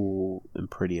nothing cool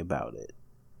and pretty about it.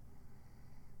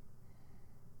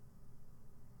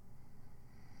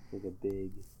 Like a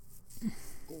big,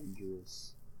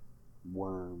 dangerous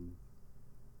worm.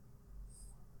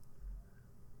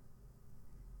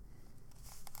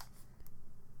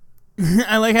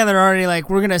 I like how they're already like,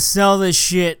 we're gonna sell this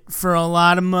shit for a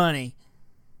lot of money.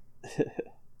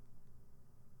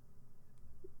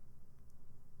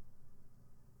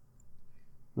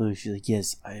 No, she's like,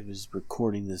 yes, I was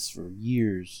recording this for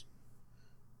years.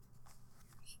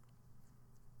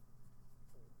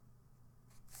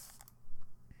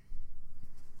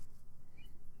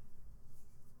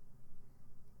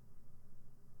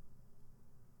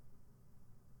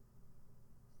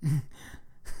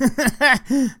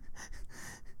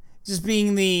 Just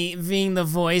being the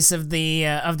voice of the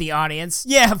audience.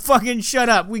 Yeah, fucking shut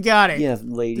up. We got it. Yeah,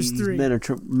 lady, these men are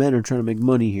trying to make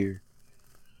money here.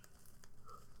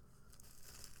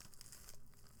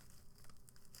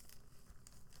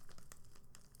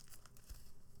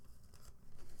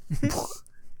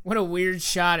 What a weird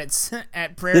shot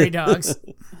at prairie dogs.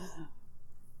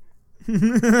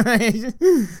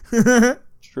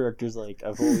 Director's like,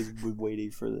 I've always been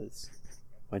waiting for this.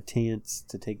 My chance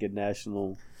to take a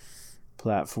national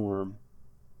platform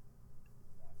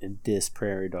and diss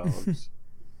prairie dogs.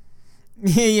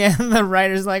 Yeah, the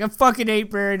writer's like, I fucking hate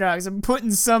prairie dogs. I'm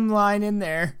putting some line in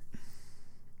there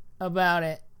about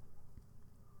it.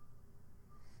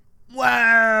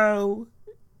 Wow.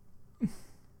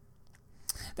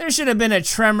 There should have been a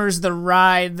Tremors the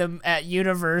Ride at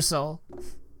Universal.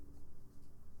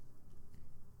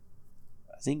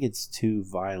 I think it's too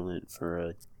violent for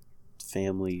a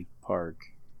family park.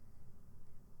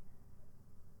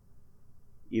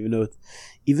 Even though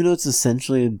it's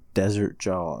essentially a desert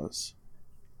Jaws.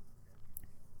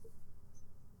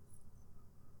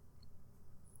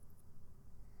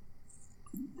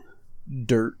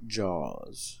 Dirt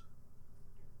Jaws.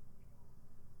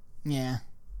 Yeah.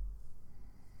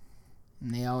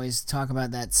 And they always talk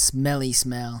about that smelly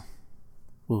smell.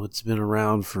 Well, it's been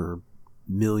around for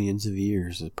millions of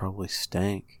years. It probably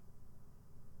stank.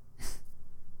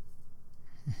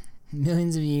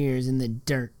 Millions of years in the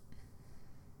dirt.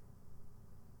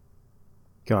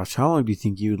 Gosh, how long do you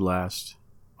think you'd last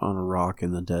on a rock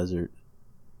in the desert?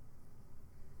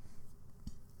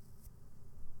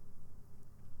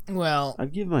 Well,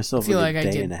 I'd give myself I feel like a I'd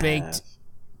day get and a baked. half.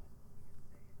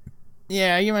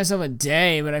 Yeah, I give myself a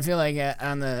day, but I feel like it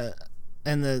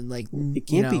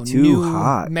can't be too new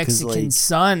hot, 'cause, Mexican like,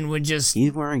 sun would just.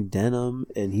 He's wearing denim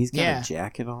and he's got Yeah. a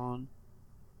jacket on.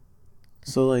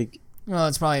 So like, Well,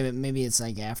 it's probably maybe it's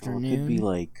like it afternoon. could be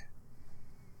like,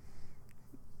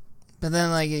 But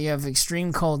then like you have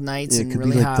extreme cold nights it and could be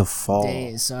really like hot the fall.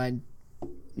 days. So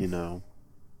you know,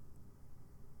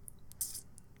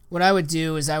 what I would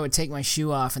do is I would take my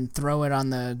shoe off and throw it on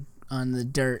the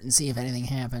dirt and see if anything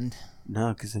happened.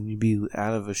 no, because then you'd be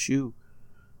out of a shoe.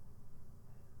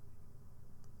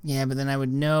 Yeah, but then I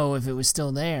would know if it was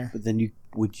still there. But then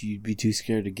would you be too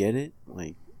scared to get it?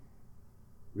 Like,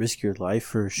 risk your life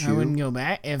for a shoe? I wouldn't go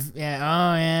back if. Yeah.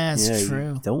 Oh yeah, that's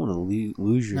true. You don't want to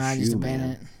lose your No, shoe, I just abandon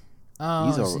man. it. Oh,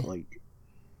 These I are see. like,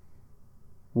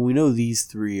 well, we know these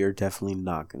three are definitely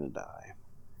not gonna die.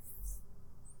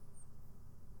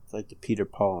 It's like the Peter,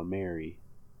 Paul, and Mary.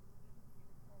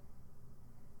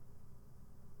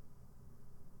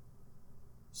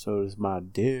 So does my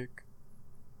dick.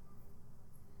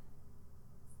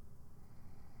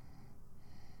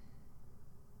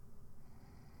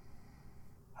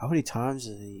 How many times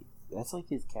does he? That's like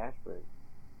his catchphrase.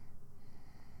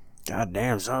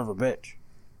 Goddamn son of a bitch.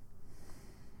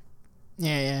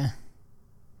 Yeah.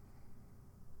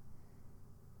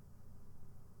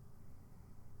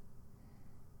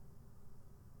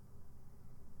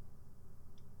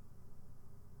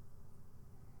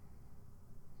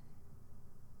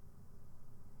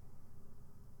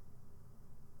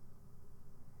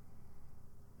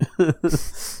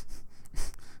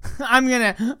 I'm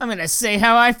gonna say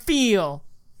how I feel.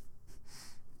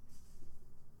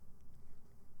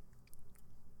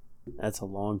 That's a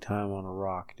long time on a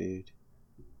rock, dude.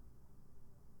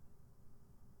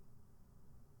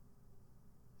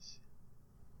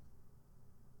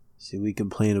 See, we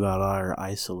complain about our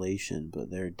isolation, but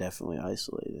they're definitely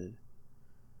isolated.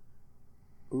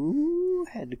 Ooh,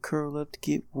 had to curl up to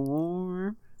get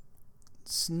warm.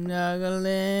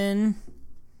 Snuggling.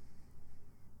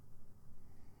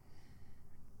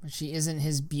 But she isn't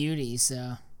his beauty,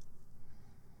 so.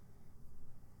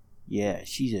 Yeah,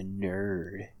 she's a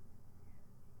nerd.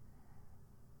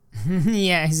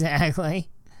 Yeah, exactly.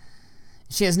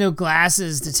 She has no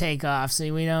glasses to take off,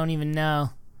 so we don't even know.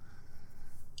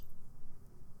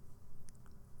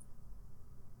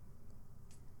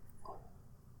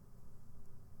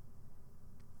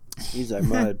 He's like,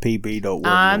 my PP don't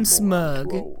work. I'm no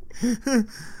smug. more.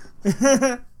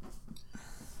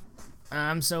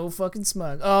 I'm so fucking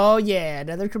smug. Oh yeah,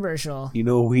 another commercial. You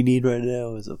know what we need right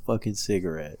now is a fucking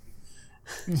cigarette.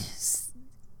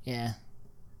 Yeah.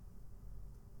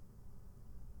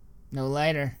 No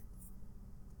lighter.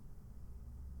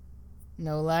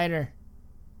 No lighter.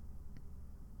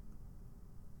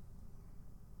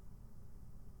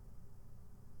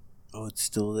 Oh, it's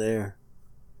still there.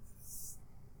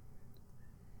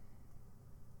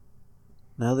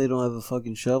 Now they don't have a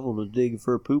fucking shovel to dig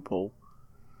for a poop hole.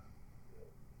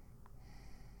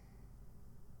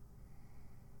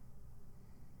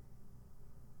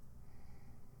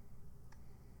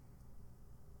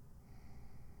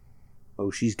 Oh,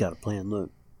 she's got a plan.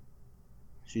 Look.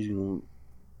 She's gonna...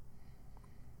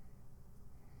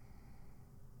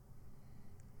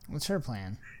 What's her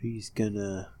plan? She's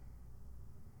gonna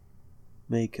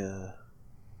make a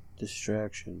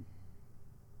distraction.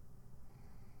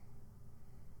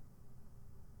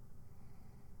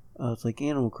 Oh, it's like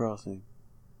Animal Crossing.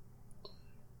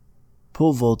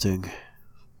 Pole vaulting.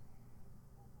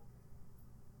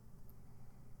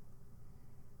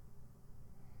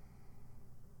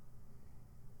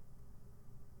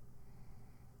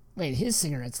 Wait, his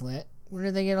cigarette's lit. Where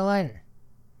did they get a lighter?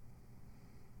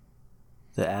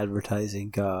 The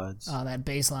advertising gods. Oh, that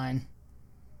baseline.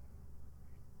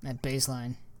 That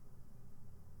baseline.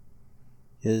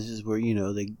 Yeah, this is where,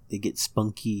 they get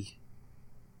spunky.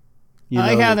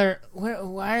 I like how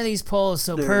why are these poles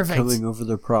so they're perfect? Coming over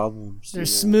their problems. They're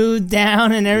smoothed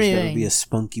down and everything. There's gotta be a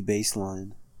spunky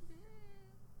baseline.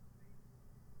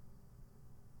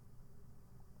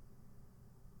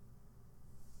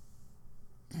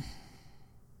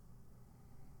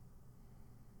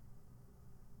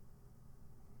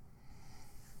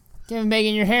 Kevin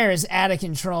Bacon, your hair is out of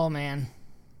control, man.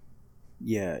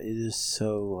 Yeah, it is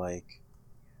so, like...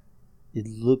 It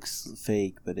looks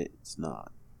fake, but it's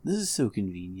not. This is so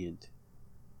convenient.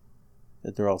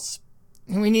 That they're all...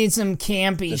 We need some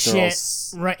campy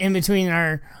shit right in between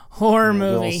our horror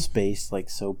movie. They're all spaced, like,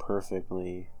 so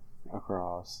perfectly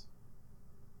across.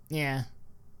 Yeah.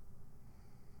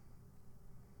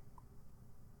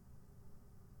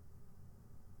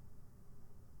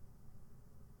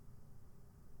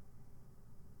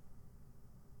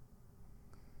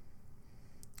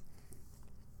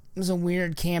 It was a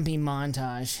weird campy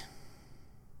montage.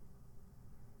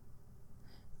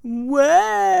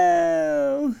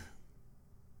 Whoa!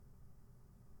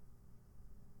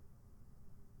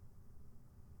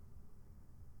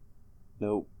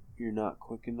 Nope, you're not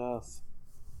quick enough.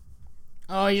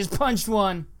 Oh, he just punched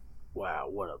one. Wow,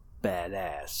 what a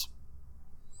badass.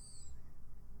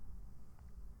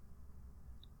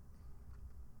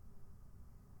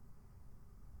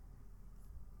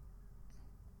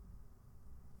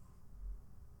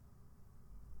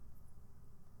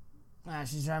 Wow,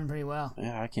 she's driving pretty well.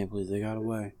 Yeah, I can't believe they got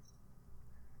away.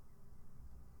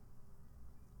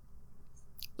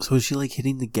 So is she like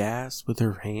hitting the gas with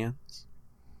her hands?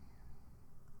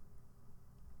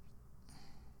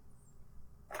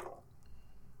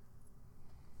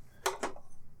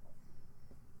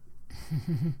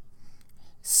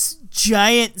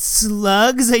 Giant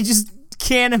slugs? I just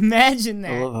can't imagine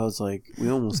that. I love how it's like, we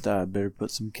almost died. Better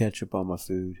put some ketchup on my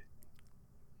food.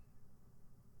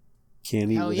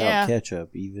 Can't eat without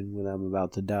ketchup, even when I'm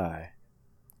about to die.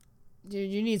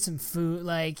 Dude, you need some food.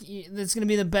 Like, that's going to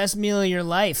be the best meal of your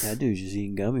life. That dude's just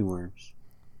eating gummy worms.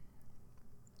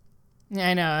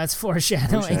 I know, that's I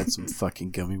foreshadowing. wish I had some fucking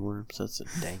gummy worms. That's a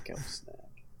danko snack.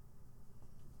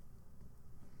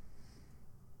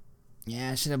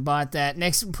 Yeah, I should have bought that.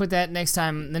 Put that next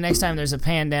time. The next time there's a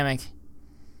pandemic.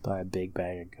 Buy a big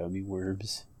bag of gummy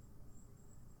worms.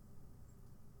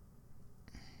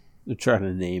 They're trying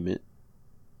to name it.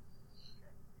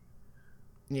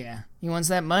 Yeah, he wants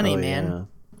that money, man.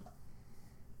 Yeah.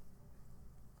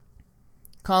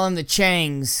 Call him the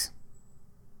Changs.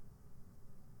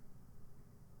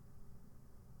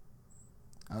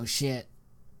 Oh shit.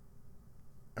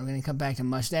 Are we gonna come back to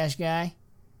Mustache Guy?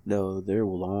 No, they're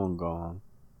long gone.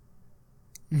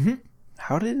 Mm-hmm.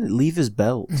 How did it leave his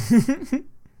belt?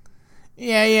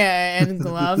 Yeah, and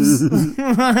gloves.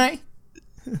 Right?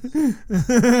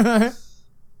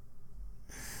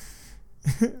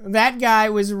 That guy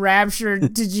was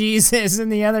raptured to Jesus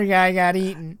and the other guy got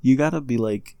eaten. You gotta be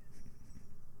like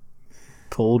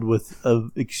pulled with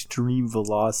extreme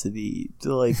velocity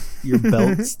to like your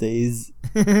belt stays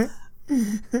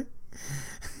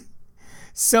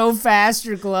so fast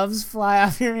your gloves fly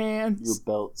off your hands. your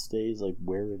belt stays like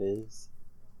where it is.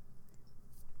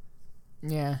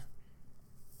 Yeah.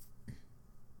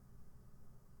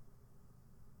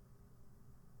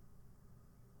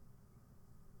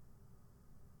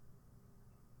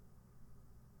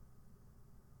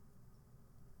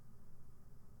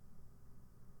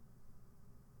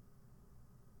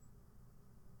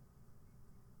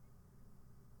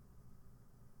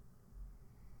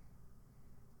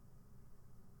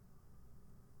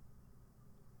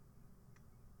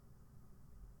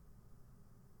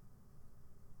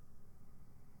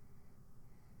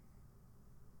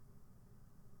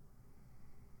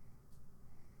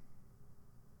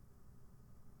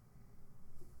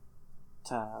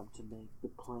 time to make the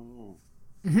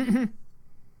plan.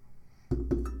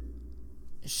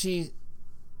 She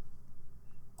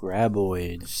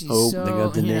Graboid. She's Oh, so, they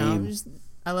got the name.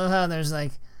 I love how there's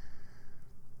like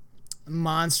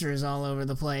monsters all over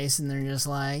the place, and they're just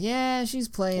like, yeah, she's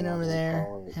playing over there,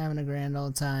 having a grand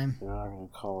old time. They're not gonna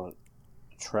call it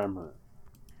Tremor.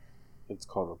 It's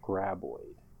called a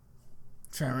Graboid.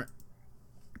 Tremor.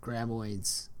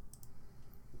 Graboids.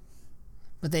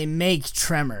 But they make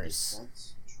tremors.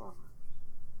 That's Tremor.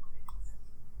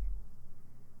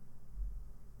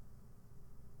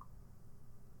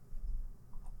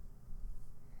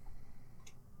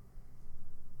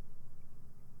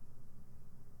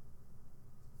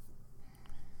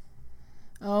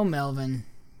 Oh, Melvin.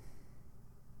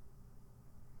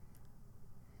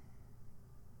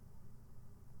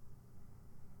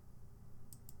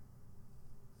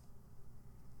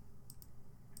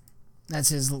 That's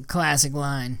his classic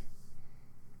line.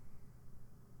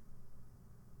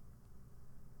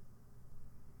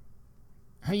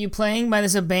 Are you playing by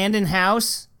this abandoned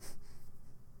house?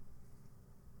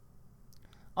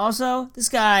 Also, this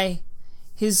guy,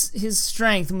 his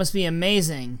strength must be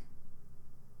amazing.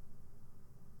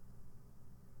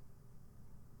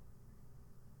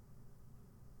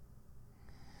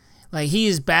 Like, he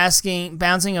is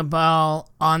bouncing a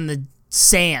ball on the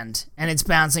sand, and it's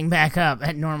bouncing back up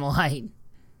at normal height.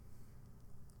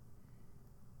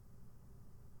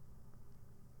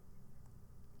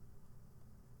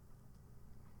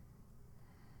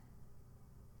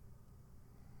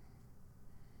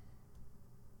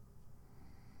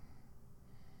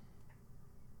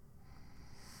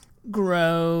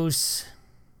 Gross.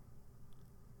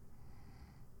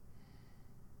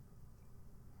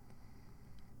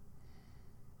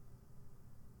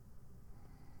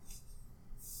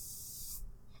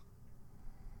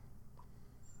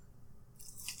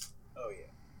 Oh, yeah.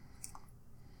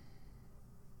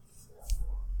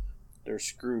 They're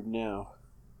screwed now.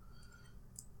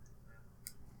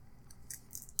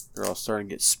 They're all starting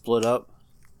to get split up.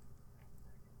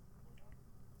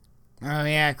 Oh,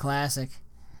 yeah, classic.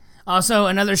 Also,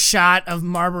 another shot of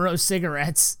Marlboro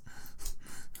cigarettes.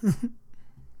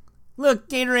 Look,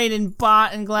 Gatorade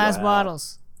in glass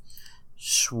bottles.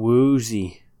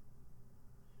 Swoozy.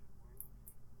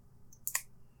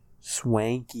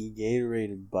 Swanky Gatorade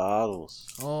in bottles.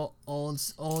 Oh, old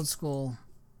school.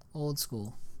 Old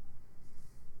school.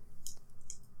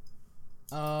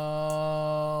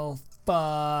 Oh,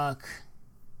 fuck.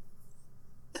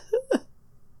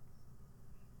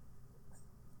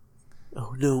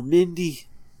 Oh no, Mindy.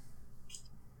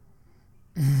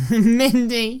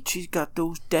 Mindy. She's got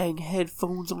those dang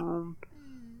headphones on.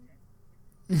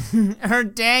 Her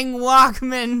dang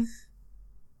Walkman.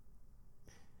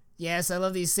 Yes, I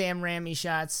love these Sam Raimi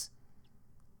shots.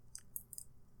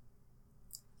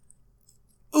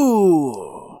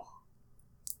 Ooh.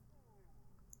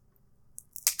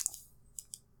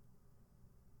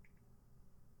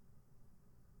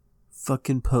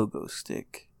 Fucking pogo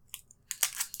stick.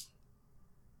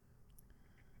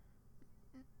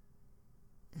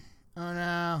 Oh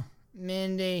no,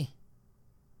 Mindy.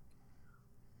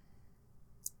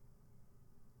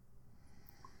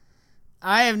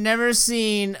 I have never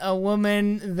seen a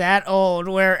woman that old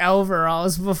wear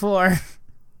overalls before.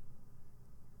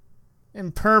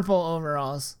 And purple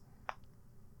overalls.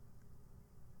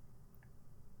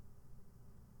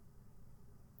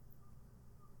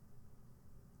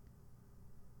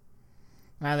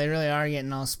 Wow, they really are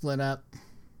getting all split up.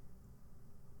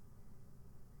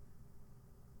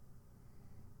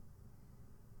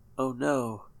 Oh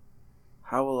no.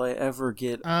 How will I ever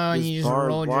get and this you just barbed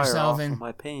rolled wire yourself off in. of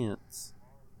my pants?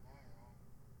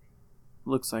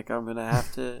 Looks like I'm gonna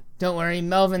have to Don't worry,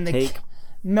 Melvin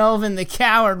the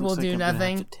coward will do I'm nothing.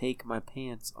 gonna have to take my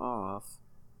pants off.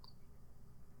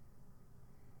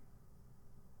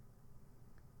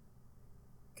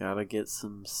 Gotta get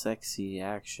some sexy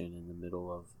action in the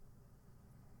middle of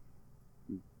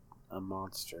a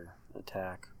monster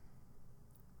attack.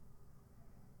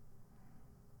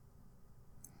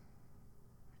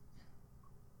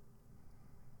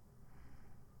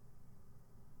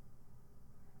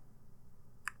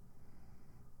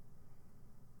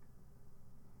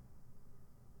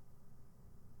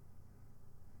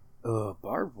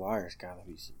 Barbed wire's gotta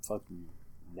be some fucking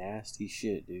nasty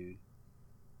shit, dude.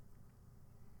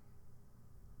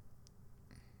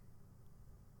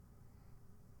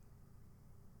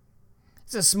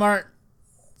 It's a smart,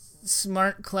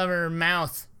 clever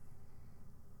mouth.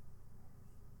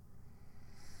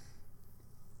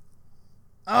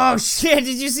 Oh shit,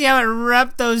 did you see how it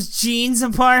ripped those jeans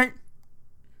apart?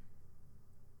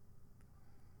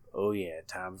 Oh yeah,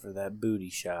 time for that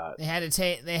booty shot. They had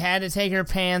to take her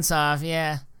pants off,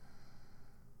 yeah.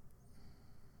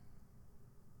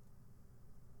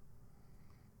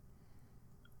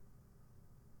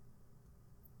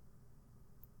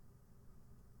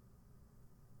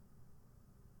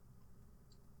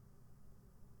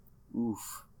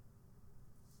 Oof.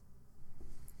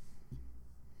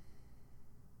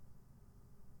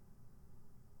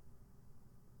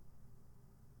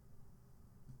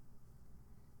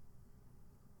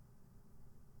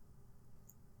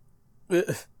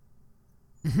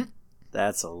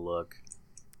 That's a look.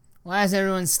 Why is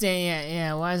everyone staying?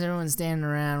 Yeah, why is everyone standing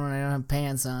around when I don't have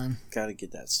pants on? Gotta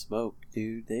get that smoke,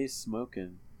 dude. They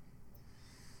smoking.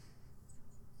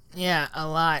 Yeah, a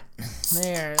lot.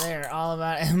 They're all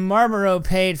about it. Marlboro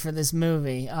paid for this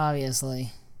movie,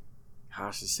 obviously.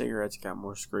 Gosh, the cigarettes got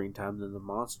more screen time than the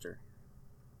monster.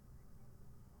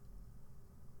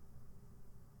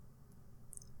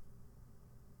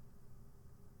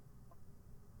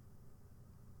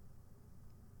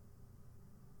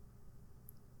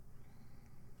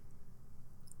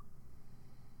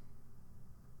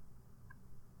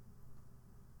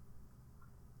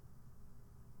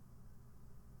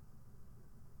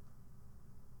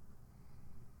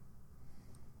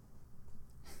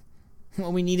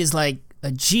 What we need is like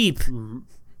a Jeep.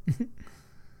 Mm-hmm.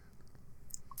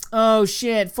 Oh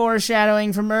shit,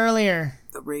 foreshadowing from earlier.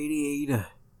 The radiator.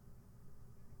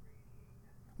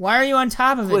 Why are you on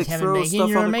top of Quick, it, Kevin throw Bacon? stuff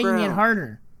You're on the making it ground.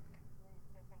 harder.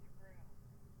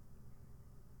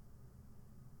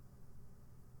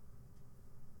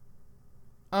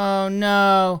 Oh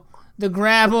no. The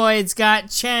Graboids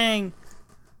got Chang.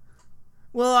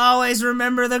 We'll always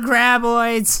remember the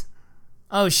Graboids.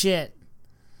 Oh shit.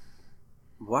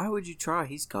 Why would you try?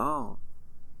 He's gone.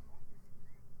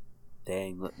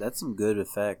 Dang, look, that's some good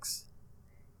effects.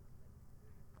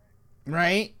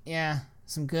 Right? Yeah.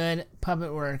 Some good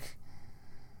puppet work.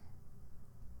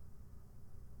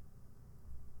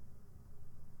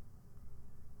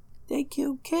 They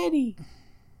killed Kenny.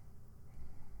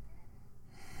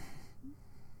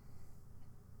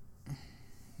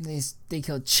 They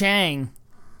killed Chang.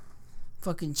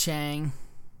 Fucking Chang.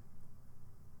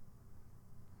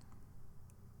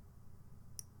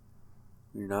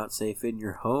 You're not safe in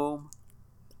your home.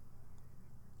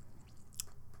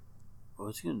 Oh,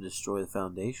 it's gonna destroy the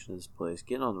foundation of this place.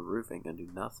 Getting on the roof ain't gonna do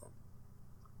nothing.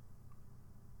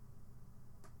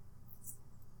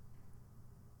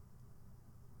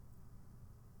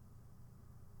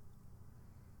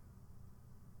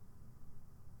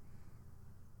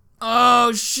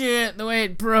 Oh shit, the way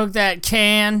it broke that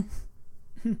can.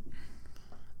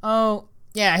 Oh,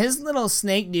 yeah, his little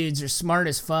snake dudes are smart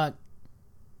as fuck.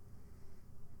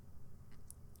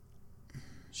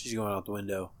 She's going out the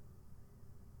window.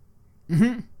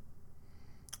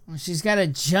 Well, she's got to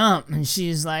jump, and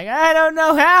she's like, I don't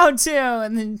know how to.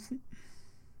 And then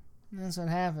that's what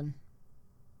happened.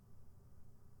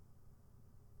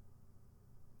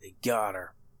 They got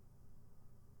her.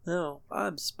 No,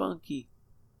 I'm Spunky.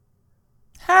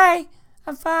 Hi,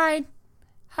 I'm fine.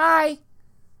 Hi.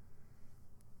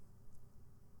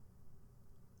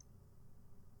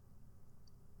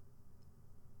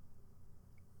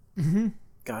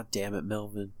 God damn it,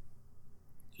 Melvin.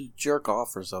 Just jerk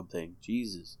off or something.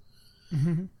 Jesus.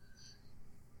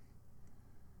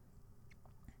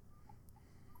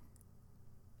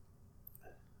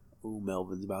 Ooh,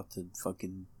 Melvin's about to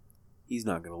fucking... He's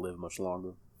not gonna live much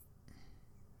longer.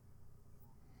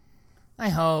 I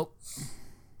hope.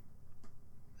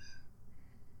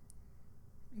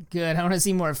 Good, I want to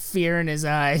see more fear in his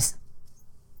eyes.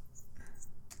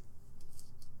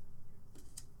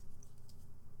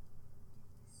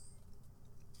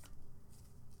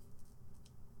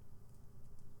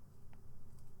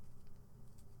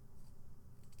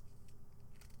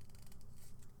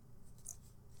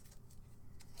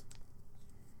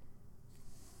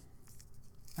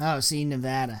 Oh, see,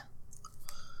 Nevada.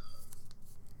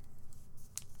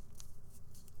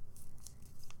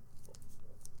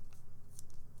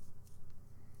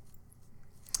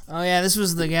 Oh, yeah, this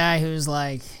was the guy who's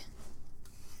like...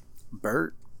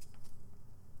 Bert?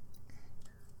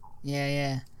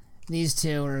 Yeah. These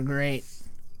two are great.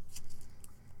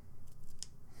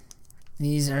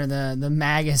 These are the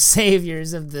MAGA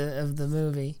saviors of the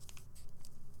movie.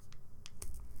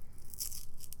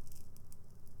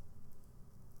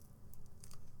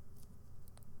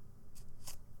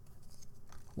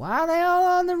 Why are they all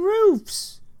on the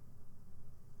roofs?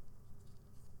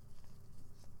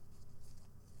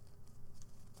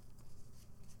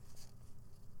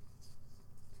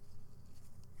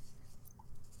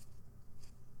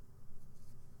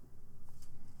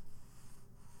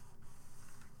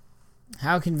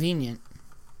 How convenient.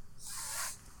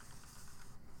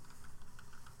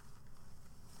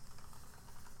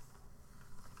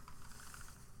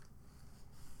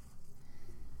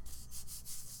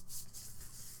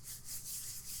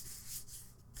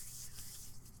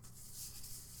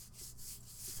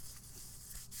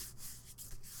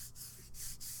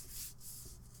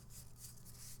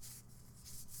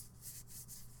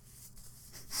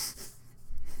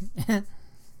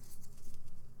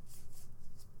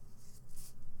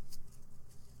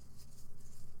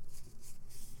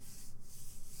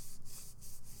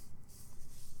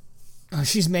 Oh,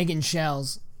 she's making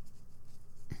shells.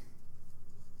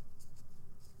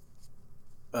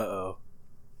 Uh-oh.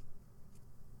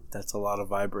 That's a lot of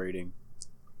vibrating.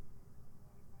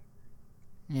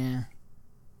 Yeah.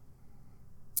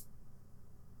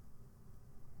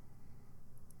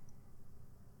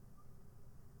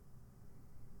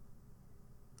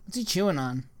 What's he chewing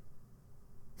on?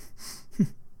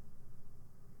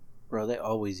 Bro, they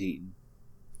always eating.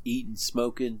 Eating,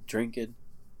 smoking, drinking.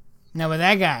 No, but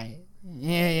that guy.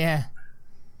 Yeah.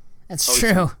 That's Oh,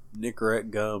 true. Nicorette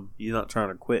gum. He's not trying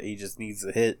to quit. He just needs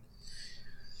a hit.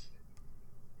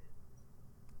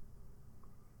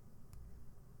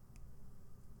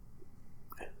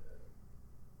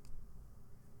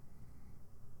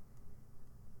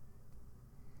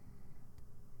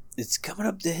 It's coming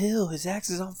up the hill. His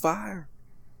axe is on fire.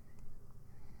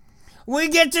 We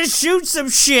get to shoot some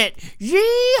shit.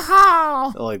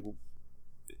 Yeehaw! Like,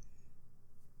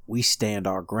 we stand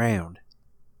our ground.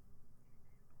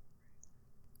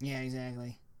 Yeah,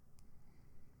 exactly.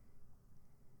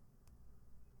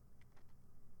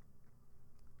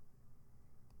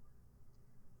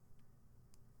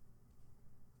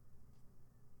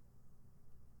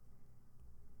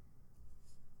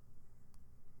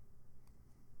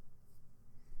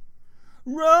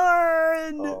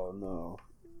 Run! Oh, no.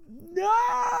 No!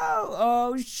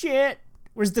 Oh, shit.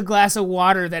 Where's the glass of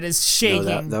water that is shaking?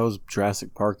 No, that was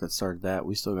Jurassic Park that started that.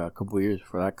 We still got a couple years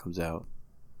before that comes out.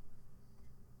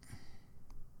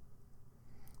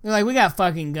 They're like, we got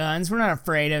fucking guns. We're not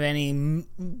afraid of any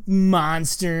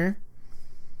monster.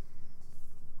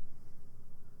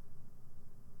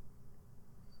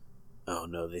 Oh,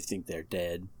 no, they think they're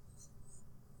dead.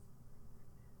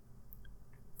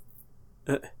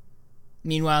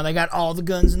 Meanwhile, they got all the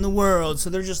guns in the world, so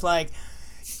they're just like,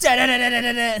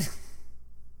 da-da-da-da-da-da.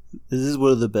 This is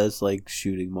one of the best, like,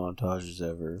 shooting montages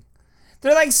ever.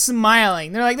 They're like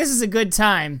smiling. They're like, this is a good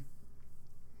time.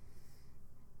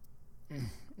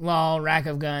 Lol, rack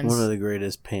of guns. One of the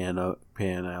greatest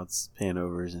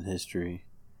pan-overs in history.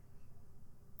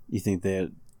 You think they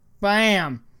had...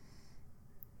 Bam.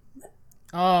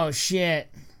 Oh,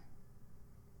 shit.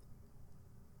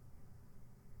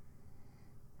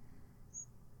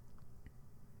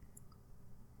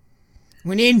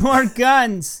 We need more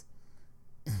guns.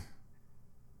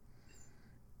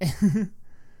 Look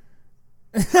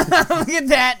at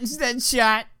that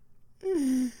shot.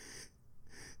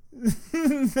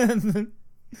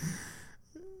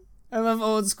 I love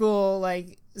old school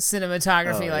like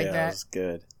cinematography like that. That's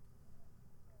good.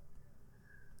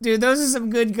 Dude, those are some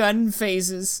good gun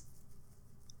faces.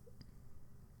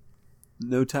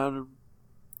 No time to...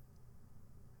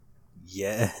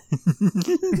 Yeah. Look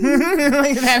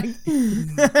at that.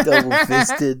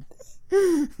 Double-fisted.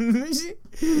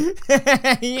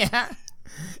 Yeah.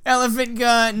 Elephant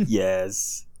gun.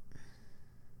 Yes.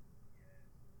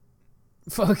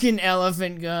 Fucking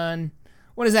elephant gun.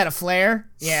 What is that, a flare?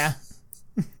 Yeah.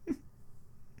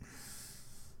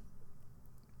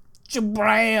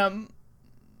 Jabram.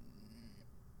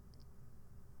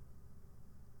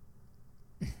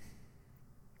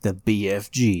 The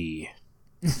BFG.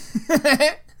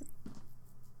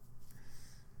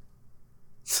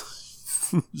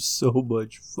 So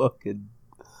much fucking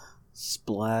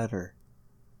splatter.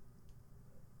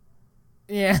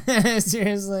 Yeah,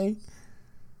 seriously.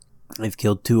 They've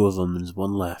killed 2 of them and there's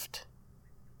 1 left.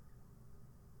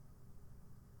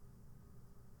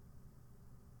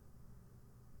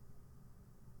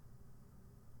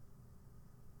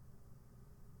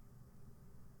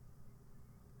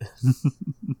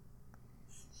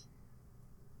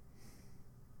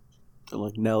 They're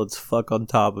like, now let's fuck on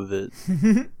top of it.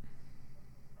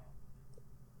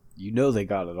 You know they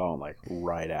got it on, like,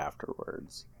 right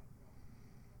afterwards.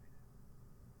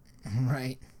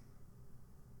 Right.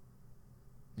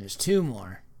 There's 2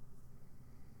 more.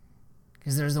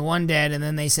 Because there's the 1 dead, and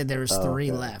then they said there was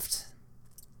 3 left.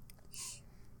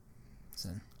 So.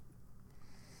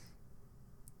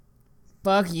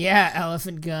 Fuck yeah,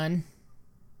 elephant gun.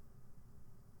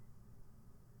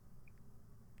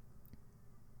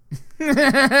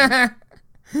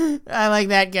 I like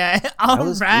that guy. All I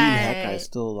was that guy's right.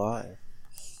 still alive.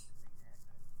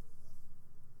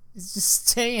 He's just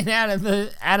staying out of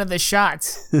the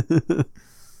shots.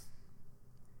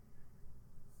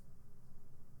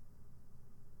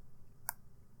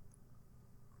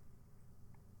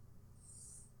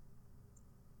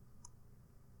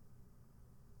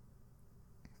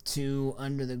 To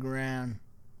under the ground.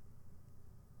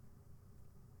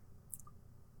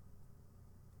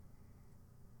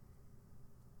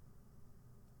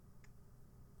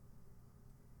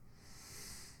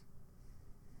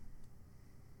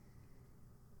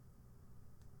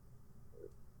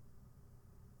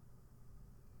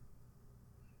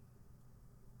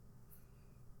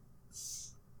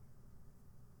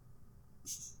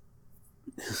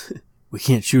 We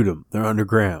can't shoot them. They're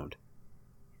underground.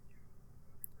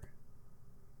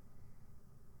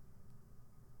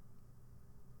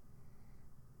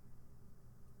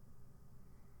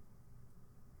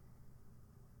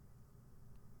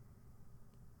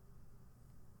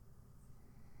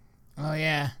 Oh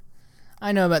yeah,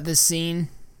 I know about this scene.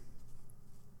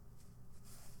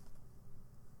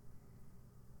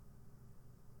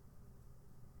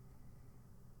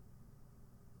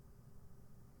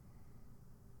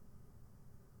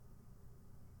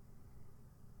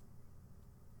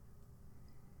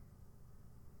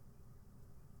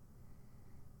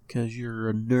 Because you're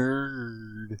a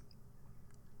nerd.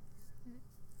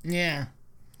 Yeah.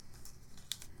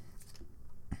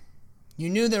 You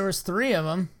knew there was 3 of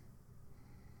them.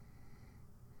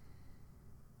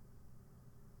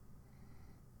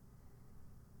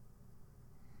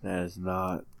 That is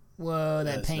not. Whoa,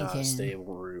 that That's paint not can. a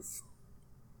stable roof.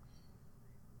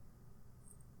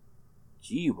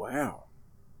 Gee, wow.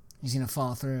 He's gonna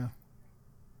fall through.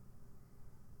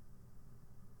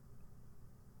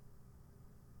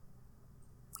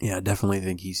 Yeah, I definitely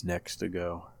think he's next to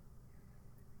go.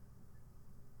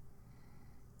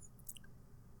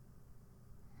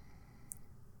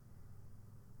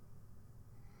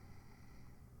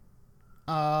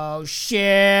 Oh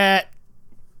shit!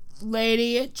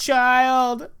 Lady and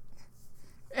child!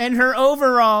 And her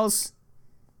overalls!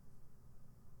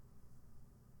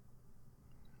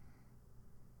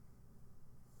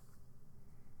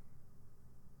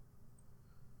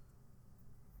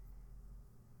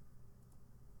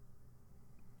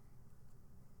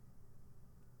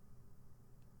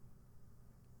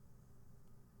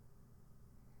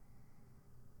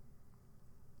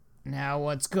 Now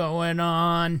what's going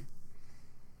on?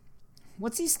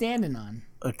 What's he standing on?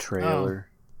 A trailer.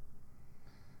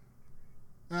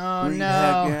 Oh Bring no.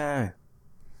 that guy.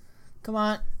 Come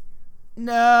on.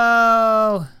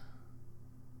 No.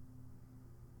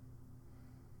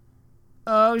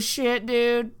 Oh shit,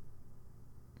 dude.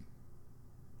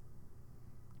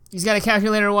 He's got a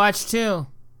calculator watch too.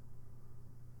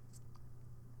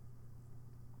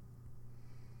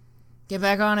 Get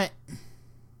back on it.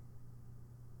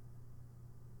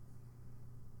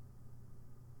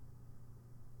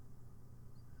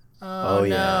 Oh no.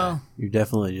 Yeah. You're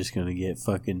definitely just going to get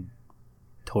fucking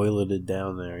toileted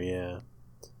down there, yeah.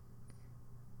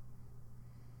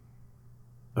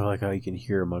 I like how you can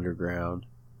hear him underground.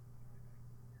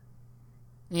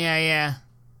 Yeah, yeah.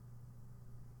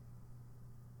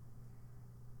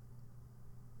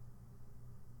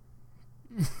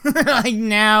 Like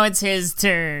now it's his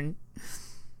turn.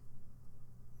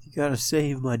 You gotta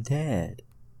save my dad.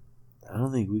 I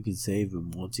don't think we can save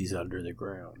him once he's under the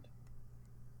ground.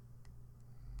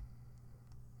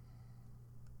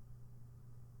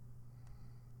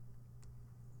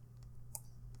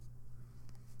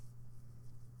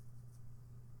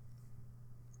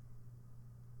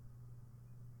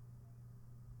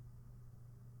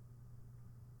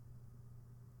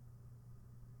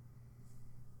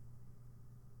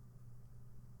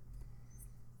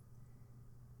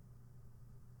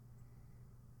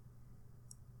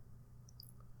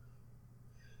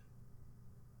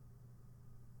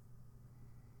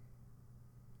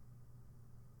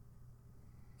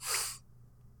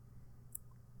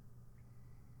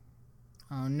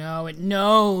 Oh no, it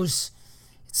knows.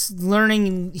 It's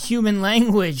learning human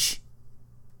language.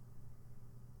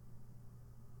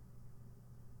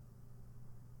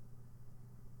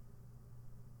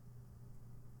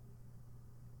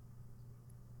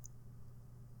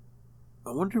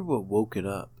 I wonder what woke it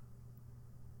up.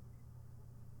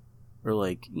 Or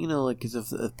like, because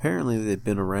if apparently they've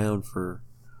been around for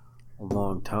a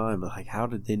long time, but like, how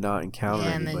did they not encounter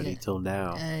anybody till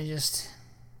now? And just...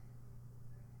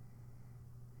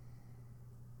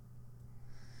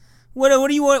 What are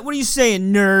you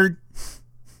saying, nerd?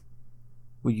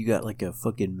 Well, you got like a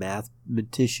fucking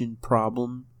mathematician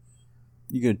problem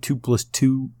You gonna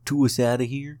 2+2 us out of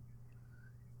here?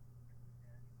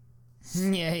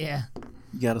 Yeah.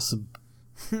 You got some.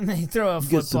 They throw a You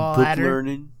got some football book at her.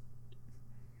 learning.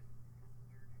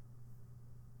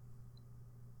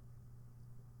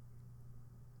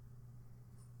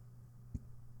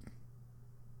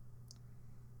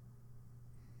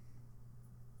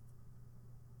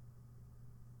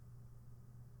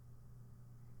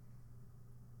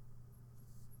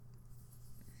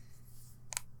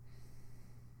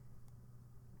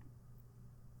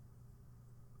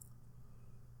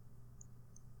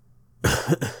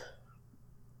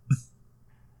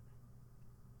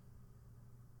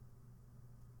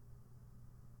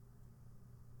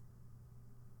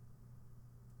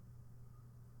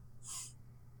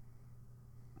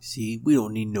 See, we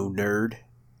don't need no nerd.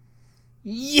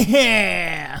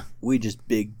 Yeah. We just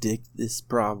big dick this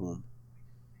problem.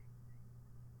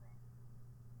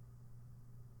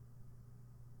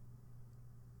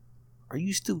 Are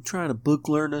you still trying to book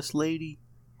learn us, lady?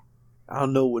 I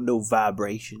don't know what no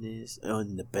vibration is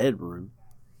in the bedroom.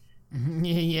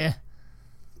 Yeah.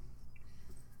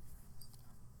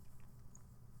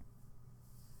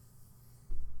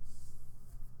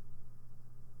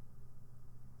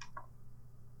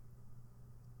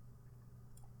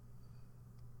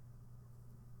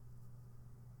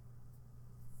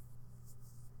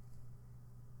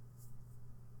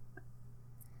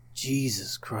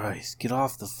 Jesus Christ, get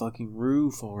off the fucking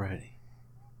roof already.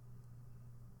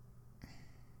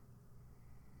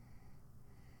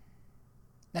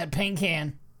 That paint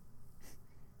can.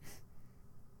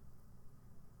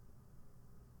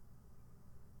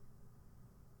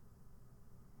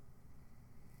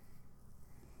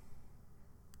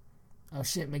 Oh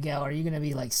shit, Miguel, are you gonna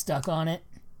be like stuck on it?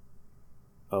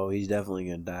 Oh, he's definitely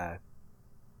gonna die.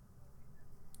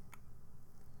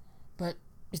 But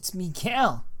it's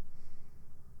Miguel.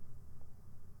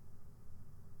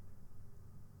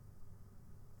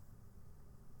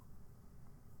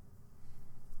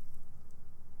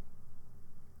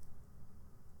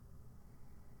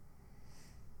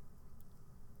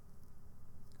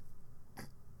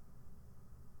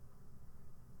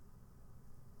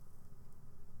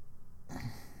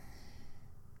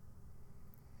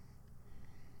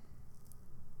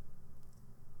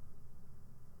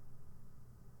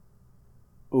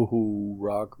 Ooh,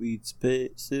 rock beats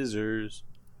scissors.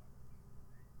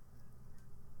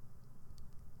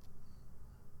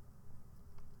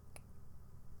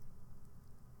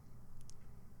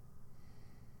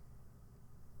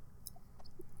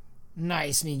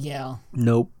 Nice, Miguel.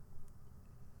 Nope.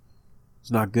 It's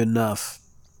not good enough.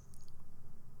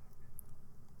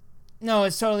 No,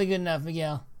 it's totally good enough,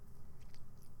 Miguel.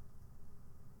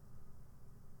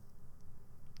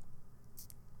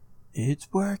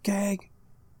 It's working.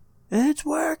 It's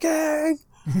working.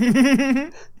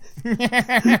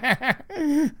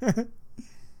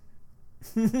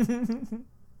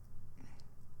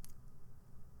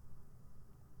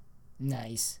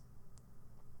 Nice.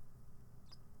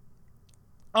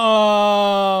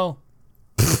 Oh.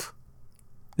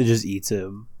 It just eats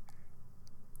him.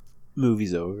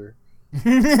 Movie's over.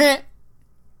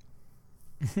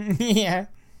 Yeah.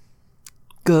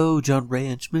 Go, John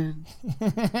Ranchman.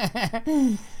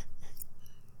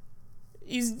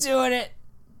 He's doing it.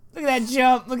 Look at that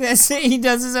jump. Look at that. He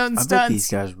does his own I stunts. bet these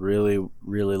guys really,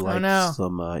 really like no.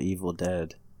 some Evil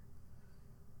Dead.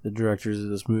 The directors of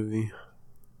this movie.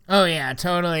 Oh, yeah.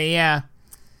 Totally. Yeah.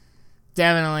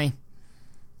 Definitely.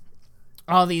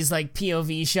 All these, like,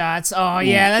 POV shots. Oh,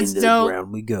 yeah. That's into dope. The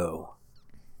ground we go.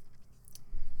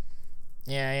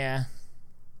 Yeah.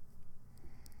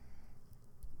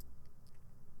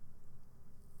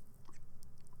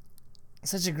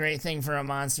 Such a great thing for a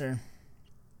monster.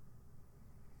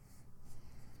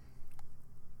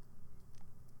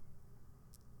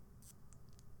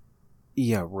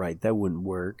 Yeah, right. That wouldn't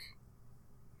work.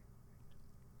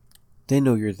 They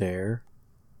know you're there.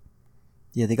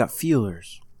 Yeah, they got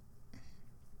feelers.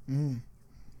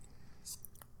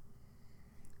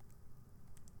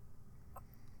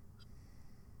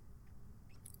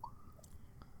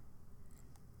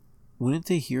 Wouldn't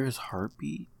they hear his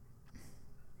heartbeat?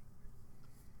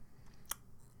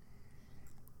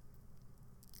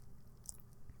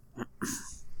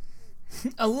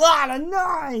 A lot of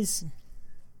noise.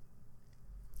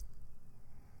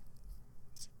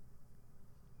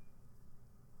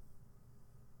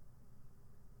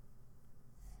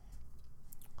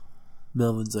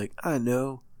 Melvin's like, I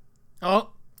know.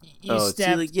 Oh, you See,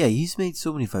 stepped. like, yeah, he's made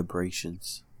so many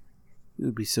vibrations. He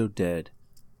would be so dead.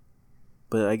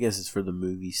 But I guess it's for the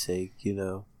movie's sake, you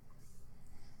know.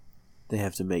 They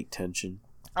have to make tension.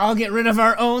 I'll get rid of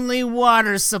our only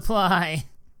water supply.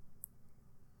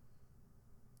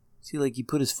 See, like, he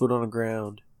put his foot on the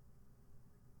ground.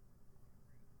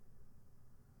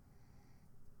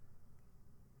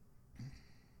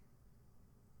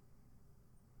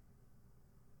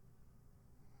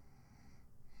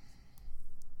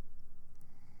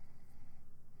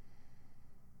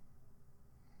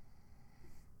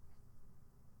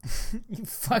 You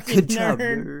fucking Good nerd. job,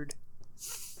 nerd.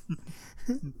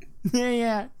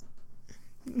 Yeah.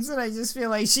 That's what I just feel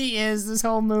like she is this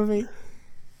whole movie.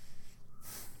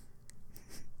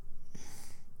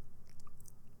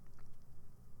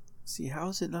 See, how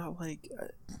is it not like...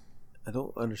 I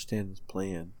don't understand his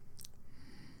plan.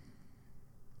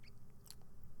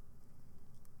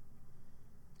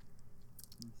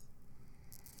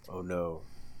 Oh no.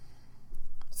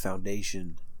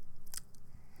 Foundation.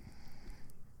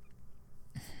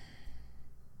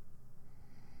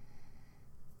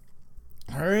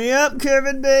 Hurry up,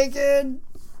 Kevin Bacon!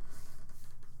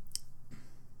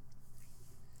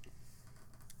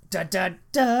 Da da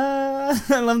da!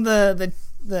 I love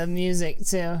the music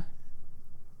too.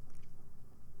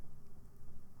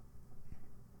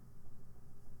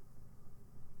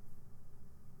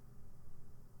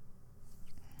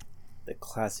 The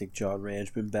classic John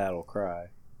Ranchman battle cry.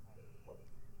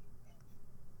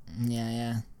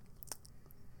 Yeah.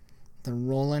 The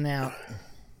rolling out.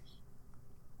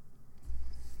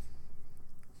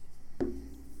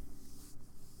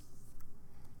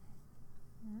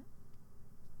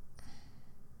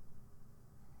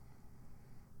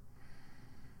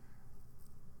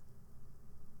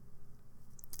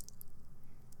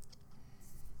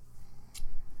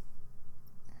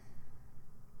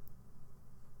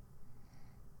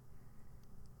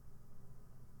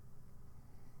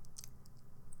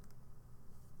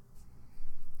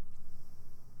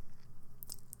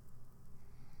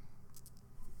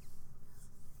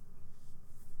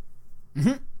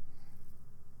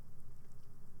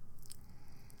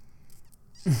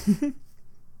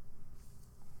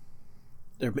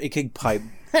 They're making pipe.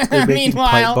 They're making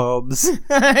pipe bombs.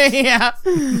 Yeah.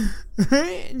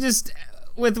 Just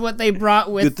with what they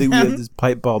brought with Good thing them. we have this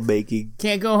pipe bomb making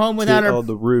Can't go home without kit her on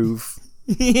the roof.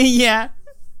 Yeah.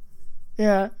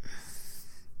 That's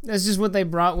just what they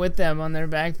brought with them on their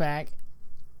backpack.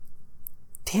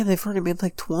 Damn, they've already made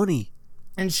like 20.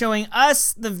 And showing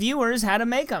us, the viewers, how to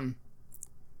make them.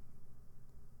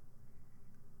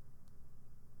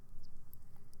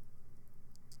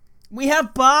 We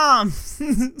have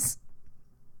bombs!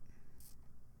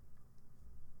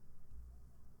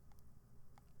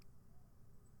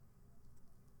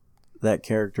 That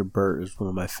character Bert is one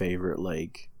of my favorite,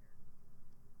 like,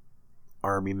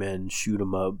 army men, shoot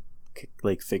 'em up,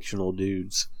 like, fictional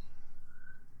dudes.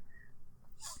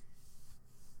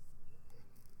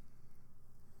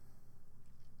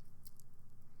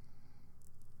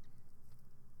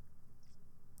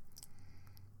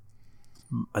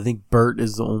 I think Bert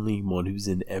is the only one who's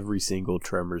in every single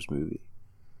Tremors movie.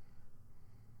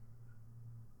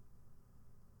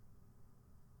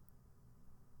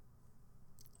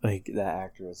 Like, that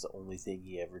actor is the only thing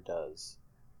he ever does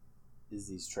is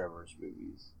these Tremors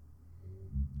movies.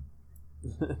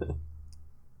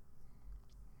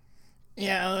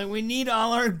 Yeah, like, we need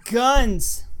all our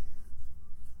guns.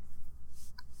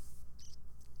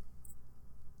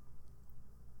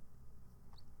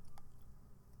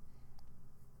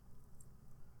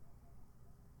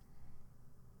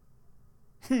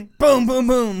 Boom, boom,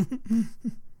 boom.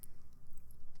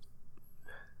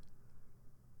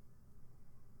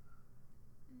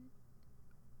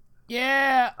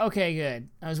 Yeah, okay, good.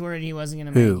 I was worried he wasn't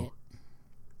going to make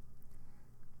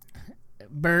it.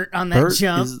 Bert on that Bert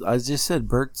jump. I just said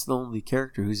Bert's the only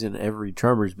character who's in every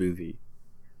Tremors movie.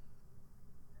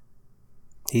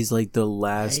 He's like the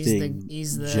lasting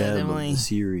he's the gem definitely of the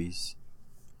series.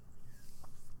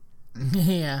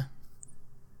 Yeah.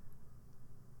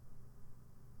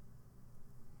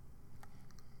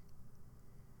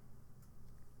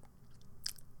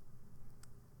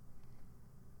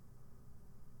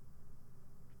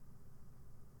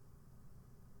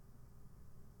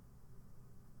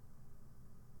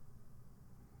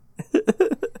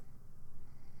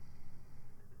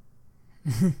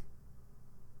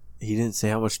 He didn't say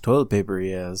how much toilet paper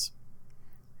he has.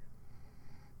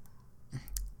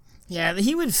 Yeah,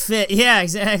 he would fit. Yeah,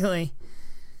 exactly.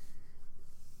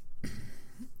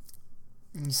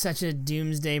 He's such a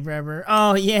doomsday prepper.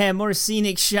 Oh, yeah, more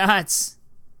scenic shots.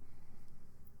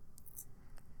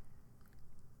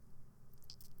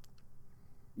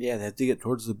 Yeah, they have to get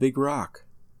towards the big rock.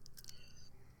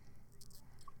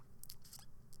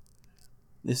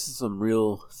 This is some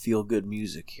real feel-good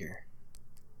music here.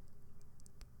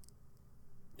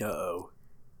 Uh-oh.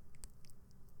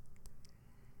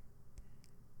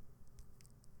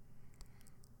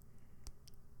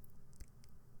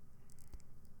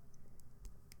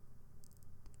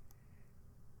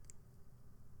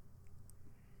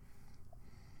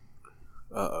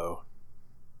 Uh-oh.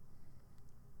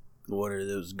 What are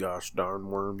those gosh darn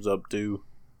worms up to?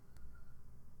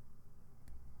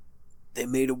 They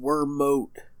made a worm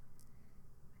moat.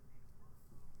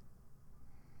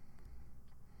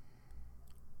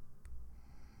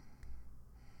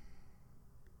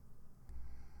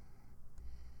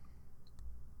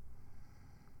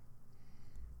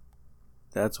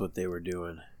 That's what they were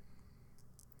doing.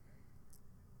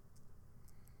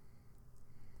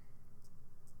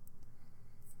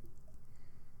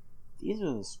 These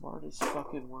are the smartest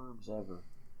fucking worms ever.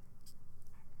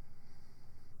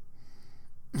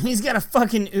 He's got a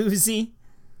fucking Uzi.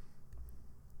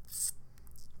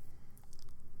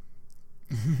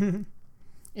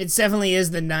 It definitely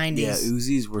is the 90s. Yeah,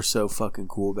 Uzis were so fucking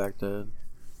cool back then.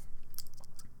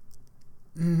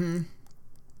 Mm-hmm.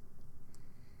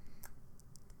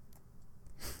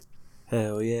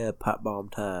 Hell yeah, pipe bomb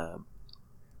time.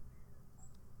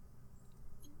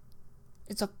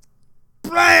 It's a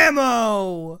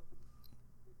blammo!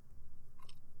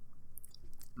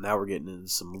 Now we're getting into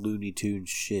some Looney Tunes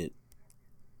shit.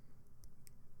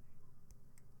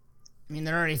 I mean,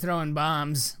 they're already throwing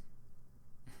bombs.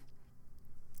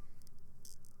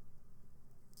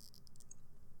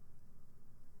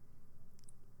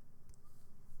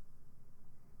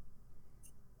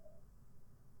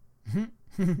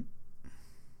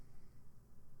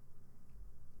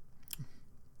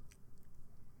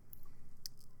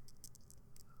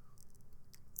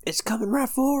 It's coming right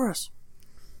for us.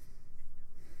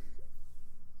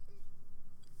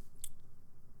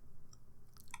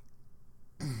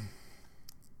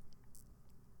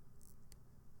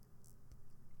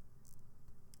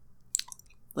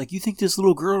 Like, you think this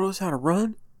little girl knows how to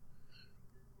run?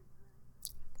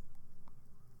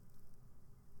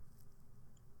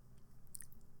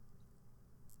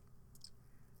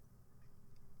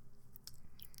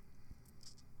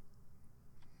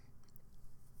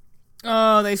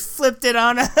 Oh, they flipped it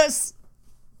on us.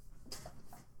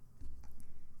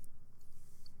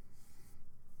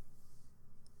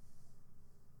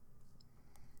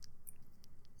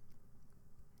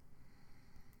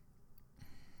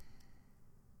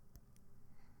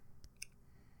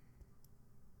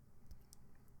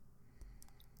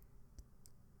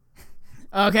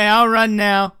 Okay, I'll run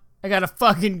now. I got a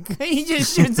fucking... He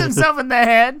just shoots himself in the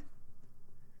head.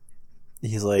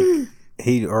 He's like,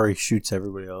 he already shoots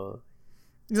everybody off.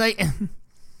 He's like,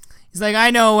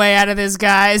 I know a way out of this,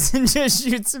 guys, and just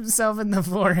shoots himself in the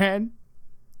forehead.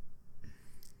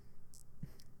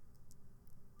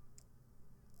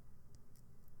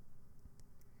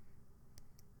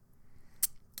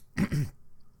 I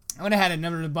would have had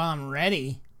another bomb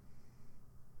ready.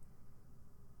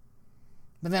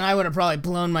 But then I would have probably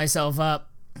blown myself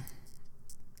up.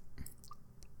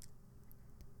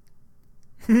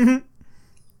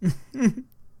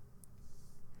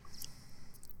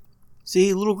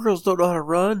 See, little girls don't know how to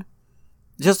run.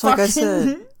 Just like I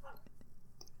said.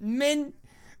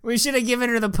 We should have given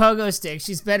her the pogo stick.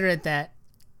 She's better at that.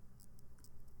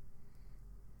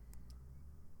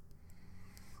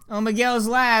 Oh, Miguel's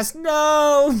last.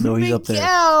 No, No, he's Miguel. up there.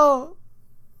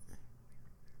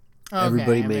 Okay,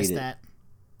 Everybody I made missed it. that.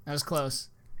 That was close.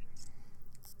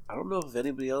 I don't know if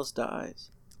anybody else dies.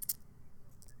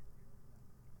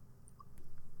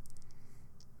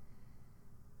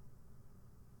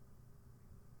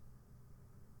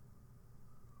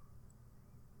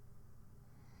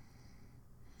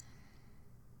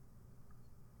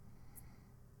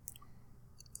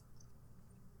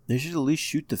 They should at least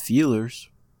shoot the feelers.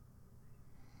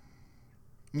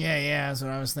 Yeah, that's what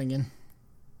I was thinking.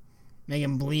 Make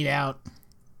him bleed out.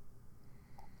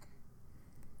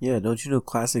 Yeah, don't you know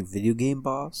classic video game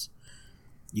boss?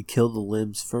 You kill the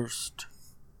limbs first.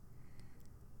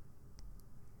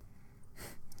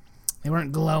 They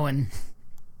weren't glowing.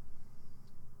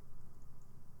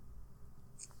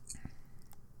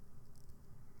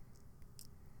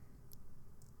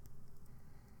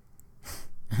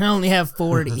 I only have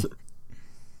 40.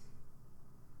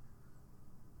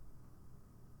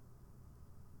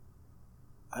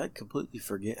 I completely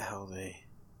forget how they...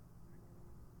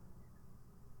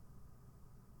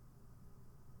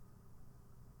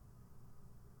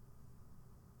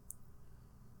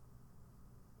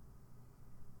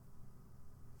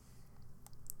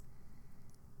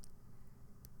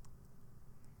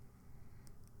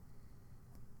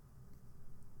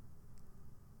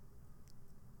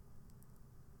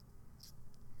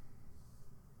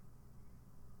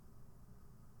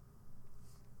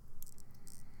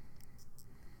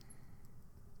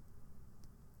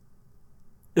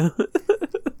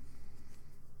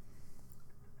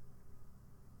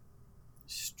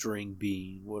 String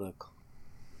bean. What a.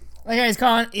 Like he's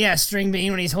calling, yeah, string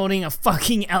bean when he's holding a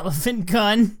fucking elephant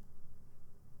gun.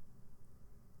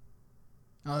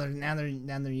 Oh, now they're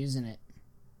using it.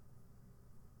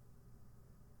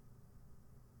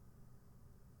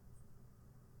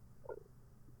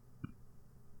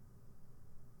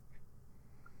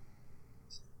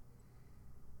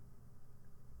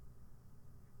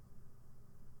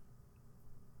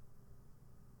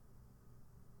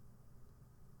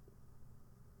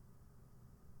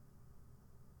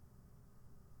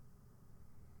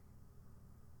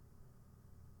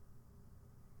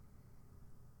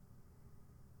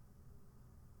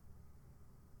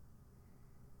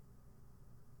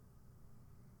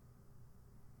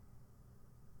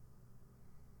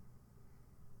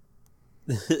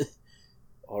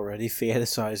 Already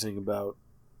fantasizing about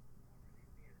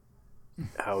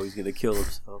how he's gonna kill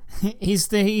himself.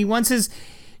 He wants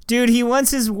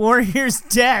his warrior's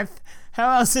death.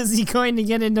 How else is he going to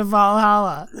get into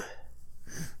Valhalla?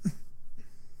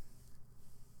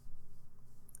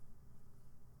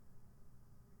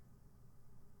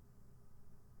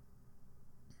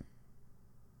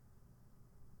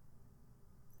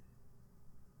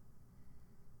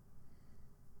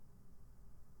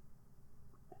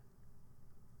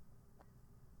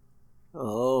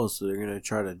 Oh, so they're gonna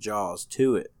try to Jaws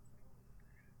to it.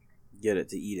 Get it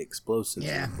to eat explosives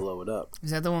and blow it up. Is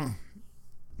that the one?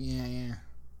 Yeah.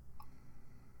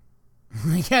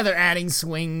 Yeah, they're adding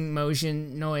swing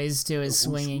motion noise to his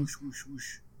swinging. Whoosh, whoosh,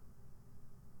 whoosh.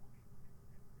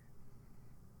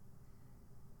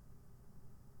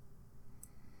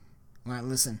 All right,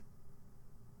 listen.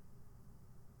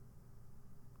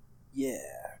 Yeah,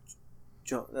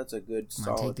 that's a good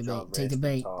Come on, solid take the John bait. Take the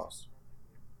bait. toss.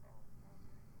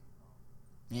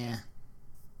 Yeah.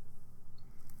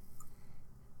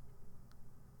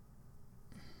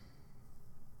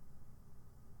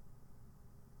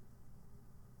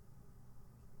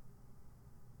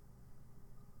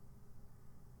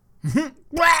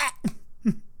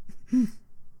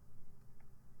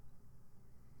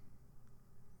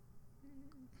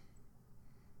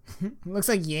 Looks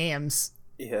like yams.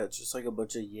 Yeah, it's just like a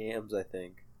bunch of yams, I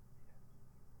think.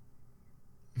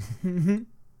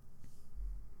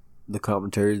 The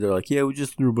commentaries, they're like, yeah, we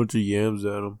just threw a bunch of yams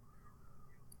at him.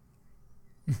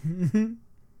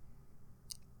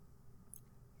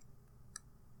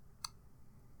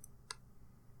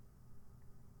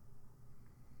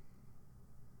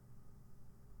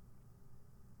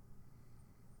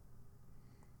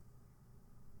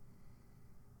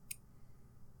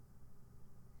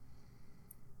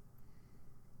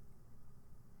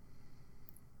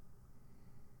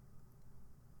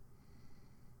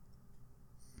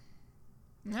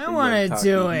 I want to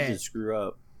do He it. can screw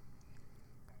up.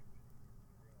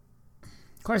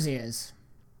 Of course he is.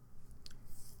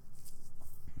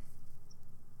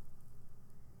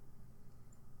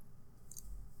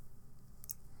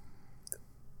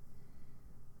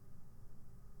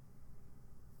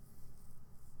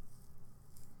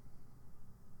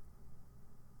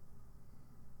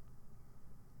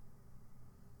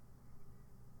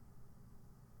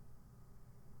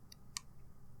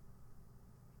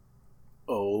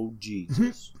 Oh,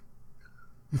 Jesus.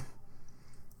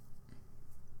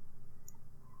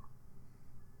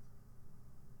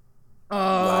 Oh,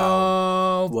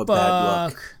 wow. What fuck. bad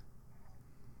luck.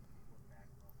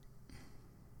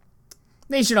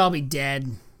 They should all be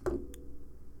dead.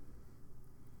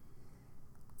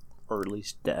 Or at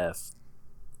least deaf.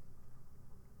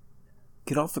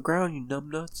 Get off the ground, you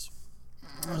numbnuts.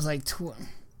 I was like,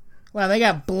 wow, they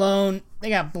got blown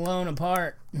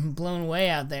apart, blown away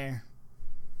out there.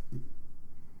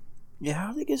 Yeah,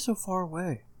 how did they get so far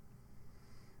away?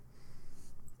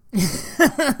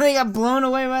 They got blown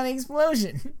away by the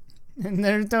explosion. And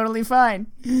they're totally fine.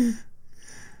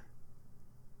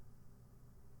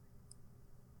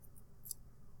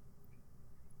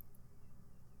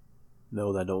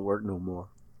 No, that don't work no more.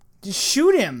 Just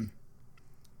shoot him.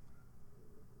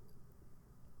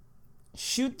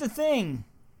 Shoot the thing.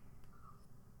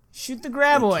 Shoot the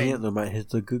graboid. They can't, they might hit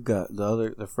the good guy,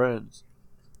 the friends.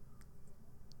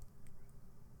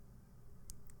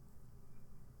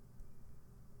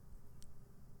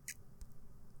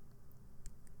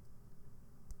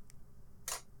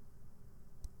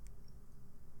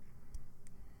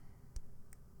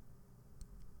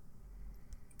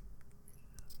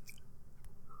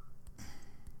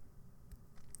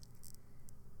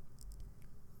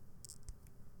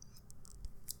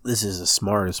 This is the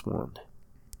smartest one.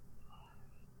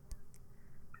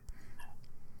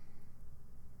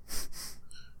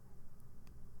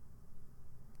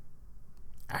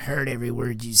 heard every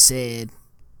word you said.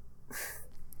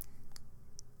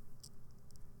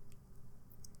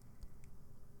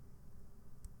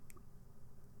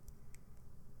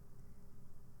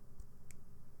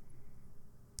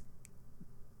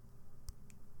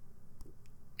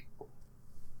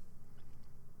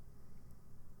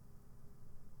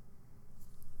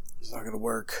 It's not gonna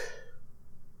work.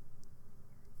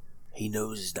 He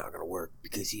knows it's not gonna work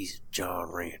because he's John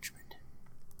Ranchman.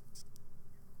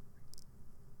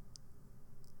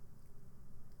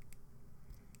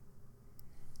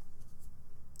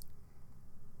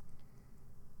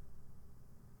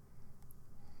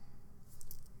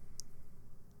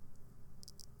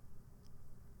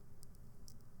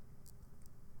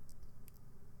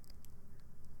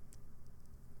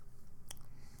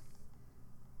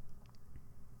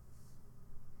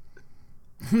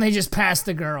 They just passed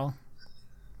the girl.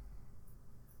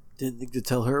 Didn't think to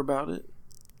tell her about it?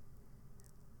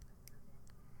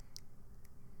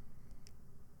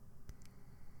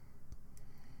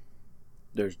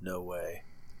 There's no way.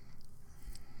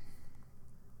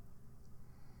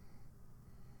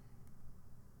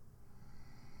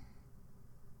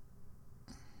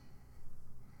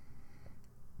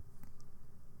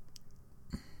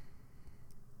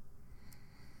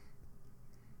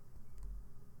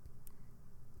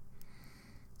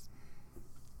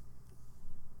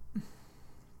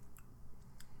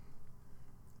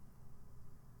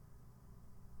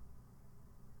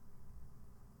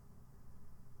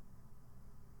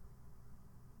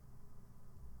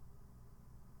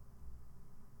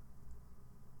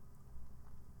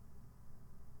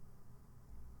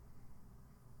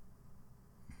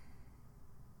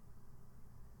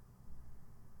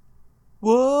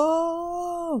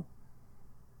 Whoa!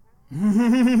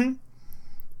 Can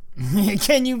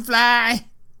you fly?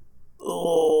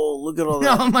 Oh, look at all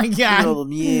that. Oh my Look at all god.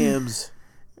 them yams.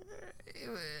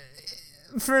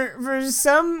 For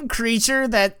some creature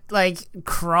that like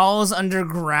crawls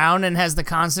underground and has the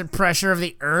constant pressure of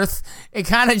the earth, it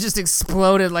kind of just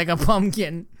exploded like a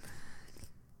pumpkin.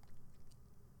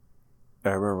 I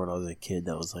remember when I was a kid,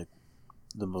 that was like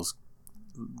the most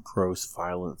gross,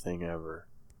 violent thing ever.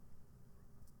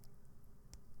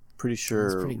 Pretty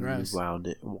sure pretty gross. we wound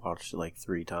it and watched it like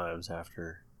 3 times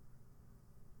after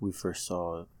we first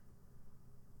saw it.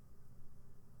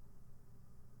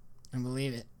 I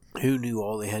believe it. Who knew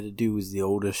all they had to do was the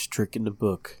oldest trick in the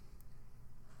book?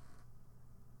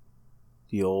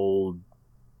 The old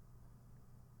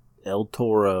El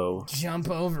Toro.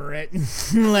 Jump over it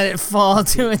and let it fall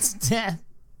to its death.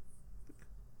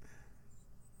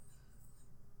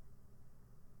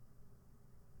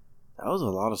 That was a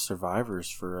lot of survivors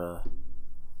for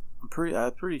I'm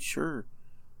pretty sure.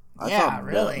 Yeah,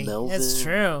 really. Melvin It's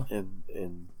true.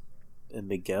 And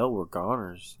Miguel were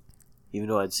goners. Even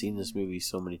though I'd seen this movie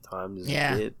so many times as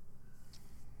a kid.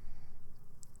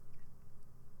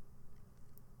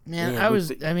 Man,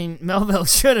 I mean, Melville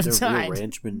should have They're died. real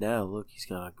ranchman now. Look, he's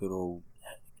got a good old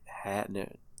hat and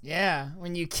it. Yeah,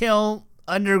 when you kill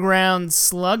underground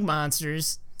slug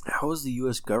monsters. How is the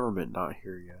U.S. government not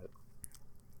here yet?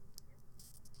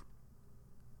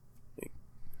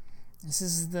 This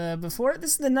is the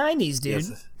 90s, dude.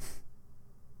 Yes.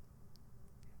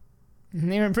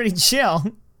 And they were pretty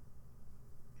chill.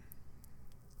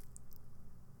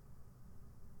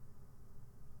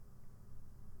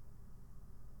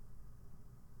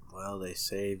 Well, they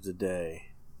saved the day.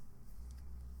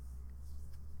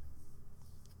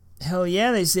 Hell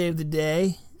yeah, they saved the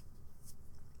day.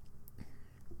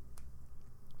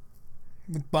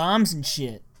 With bombs and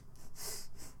shit.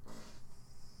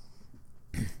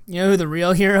 You know who the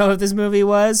real hero of this movie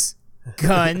was?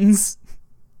 Guns.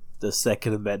 The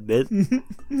Second Amendment.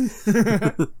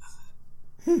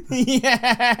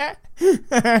 Yeah.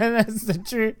 That's the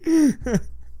truth.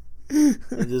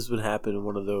 And this would happen in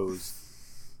one of those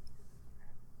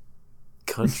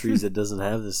countries that doesn't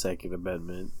have the Second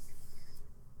Amendment.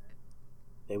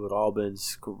 They would all been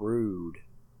screwed.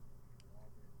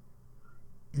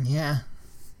 Yeah.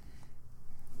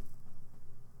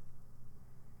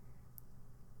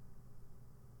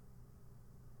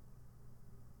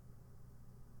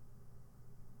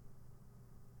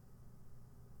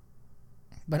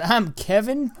 But I'm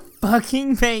Kevin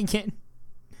fucking Bacon.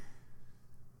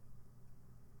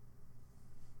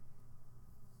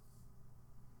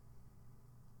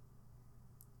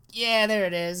 Yeah, there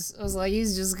it is. I was like,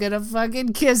 he's just gonna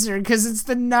fucking kiss her because it's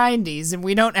the 90s and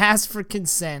we don't ask for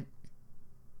consent.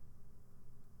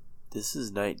 This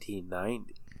is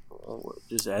 1990. Oh, it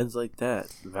just ends like that.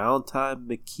 Valentine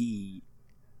McKee.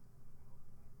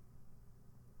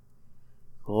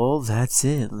 Well, that's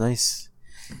it. Nice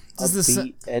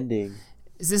upbeat ending.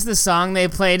 Is this the song they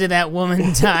played to that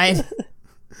woman died?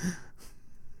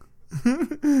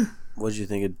 What'd you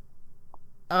think of?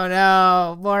 Oh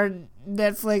no, more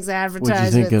Netflix advertisements.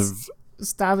 What'd you think of?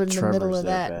 Stop in the middle of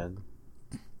that. Ben?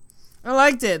 I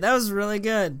liked it. That was really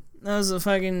good. That was a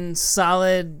fucking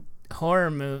solid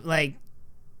horror movie, like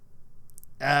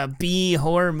B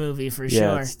horror movie for sure.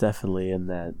 Yeah, it's definitely in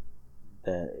that.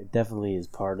 It definitely is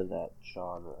part of that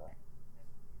genre.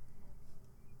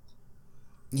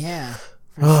 Yeah,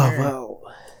 for sure. Well.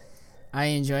 I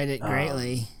enjoyed it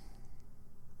greatly.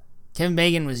 Kevin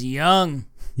Bacon was young.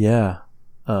 Yeah.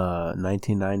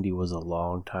 1990 was a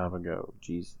long time ago.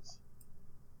 Jesus.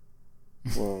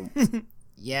 Well,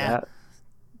 yeah.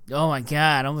 Oh my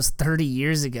god, almost 30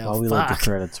 years ago. While we let the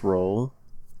credits roll.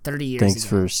 30 years Thanks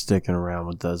ago. for sticking around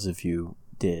with us if you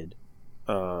did.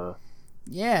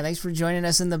 Yeah, thanks for joining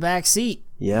us in the back seat.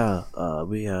 Yeah,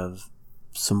 we have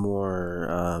some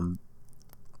more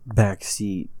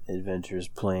backseat adventures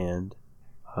planned.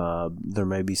 There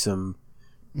may be some.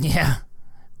 Yeah,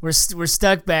 we're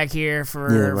stuck back here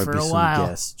for there might for be a some while.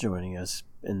 Guests joining us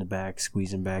in the back,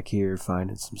 squeezing back here,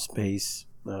 finding some space.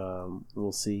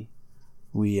 We'll see.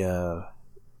 We'll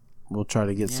try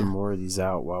to get some more of these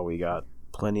out while we got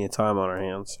plenty of time on our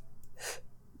hands.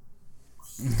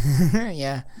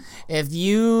 Yeah. If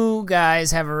you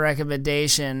guys have a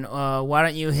recommendation, why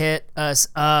don't you hit us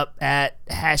up at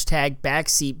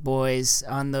 #BackseatBoys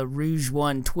on the Rouge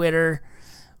One Twitter,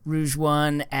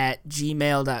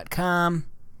 rouge1@gmail.com.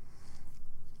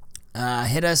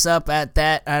 Hit us up at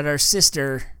our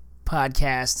sister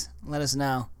podcast. Let us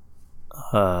know.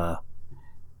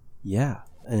 Yeah.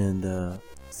 And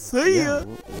see ya.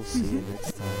 We'll see you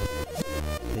next time.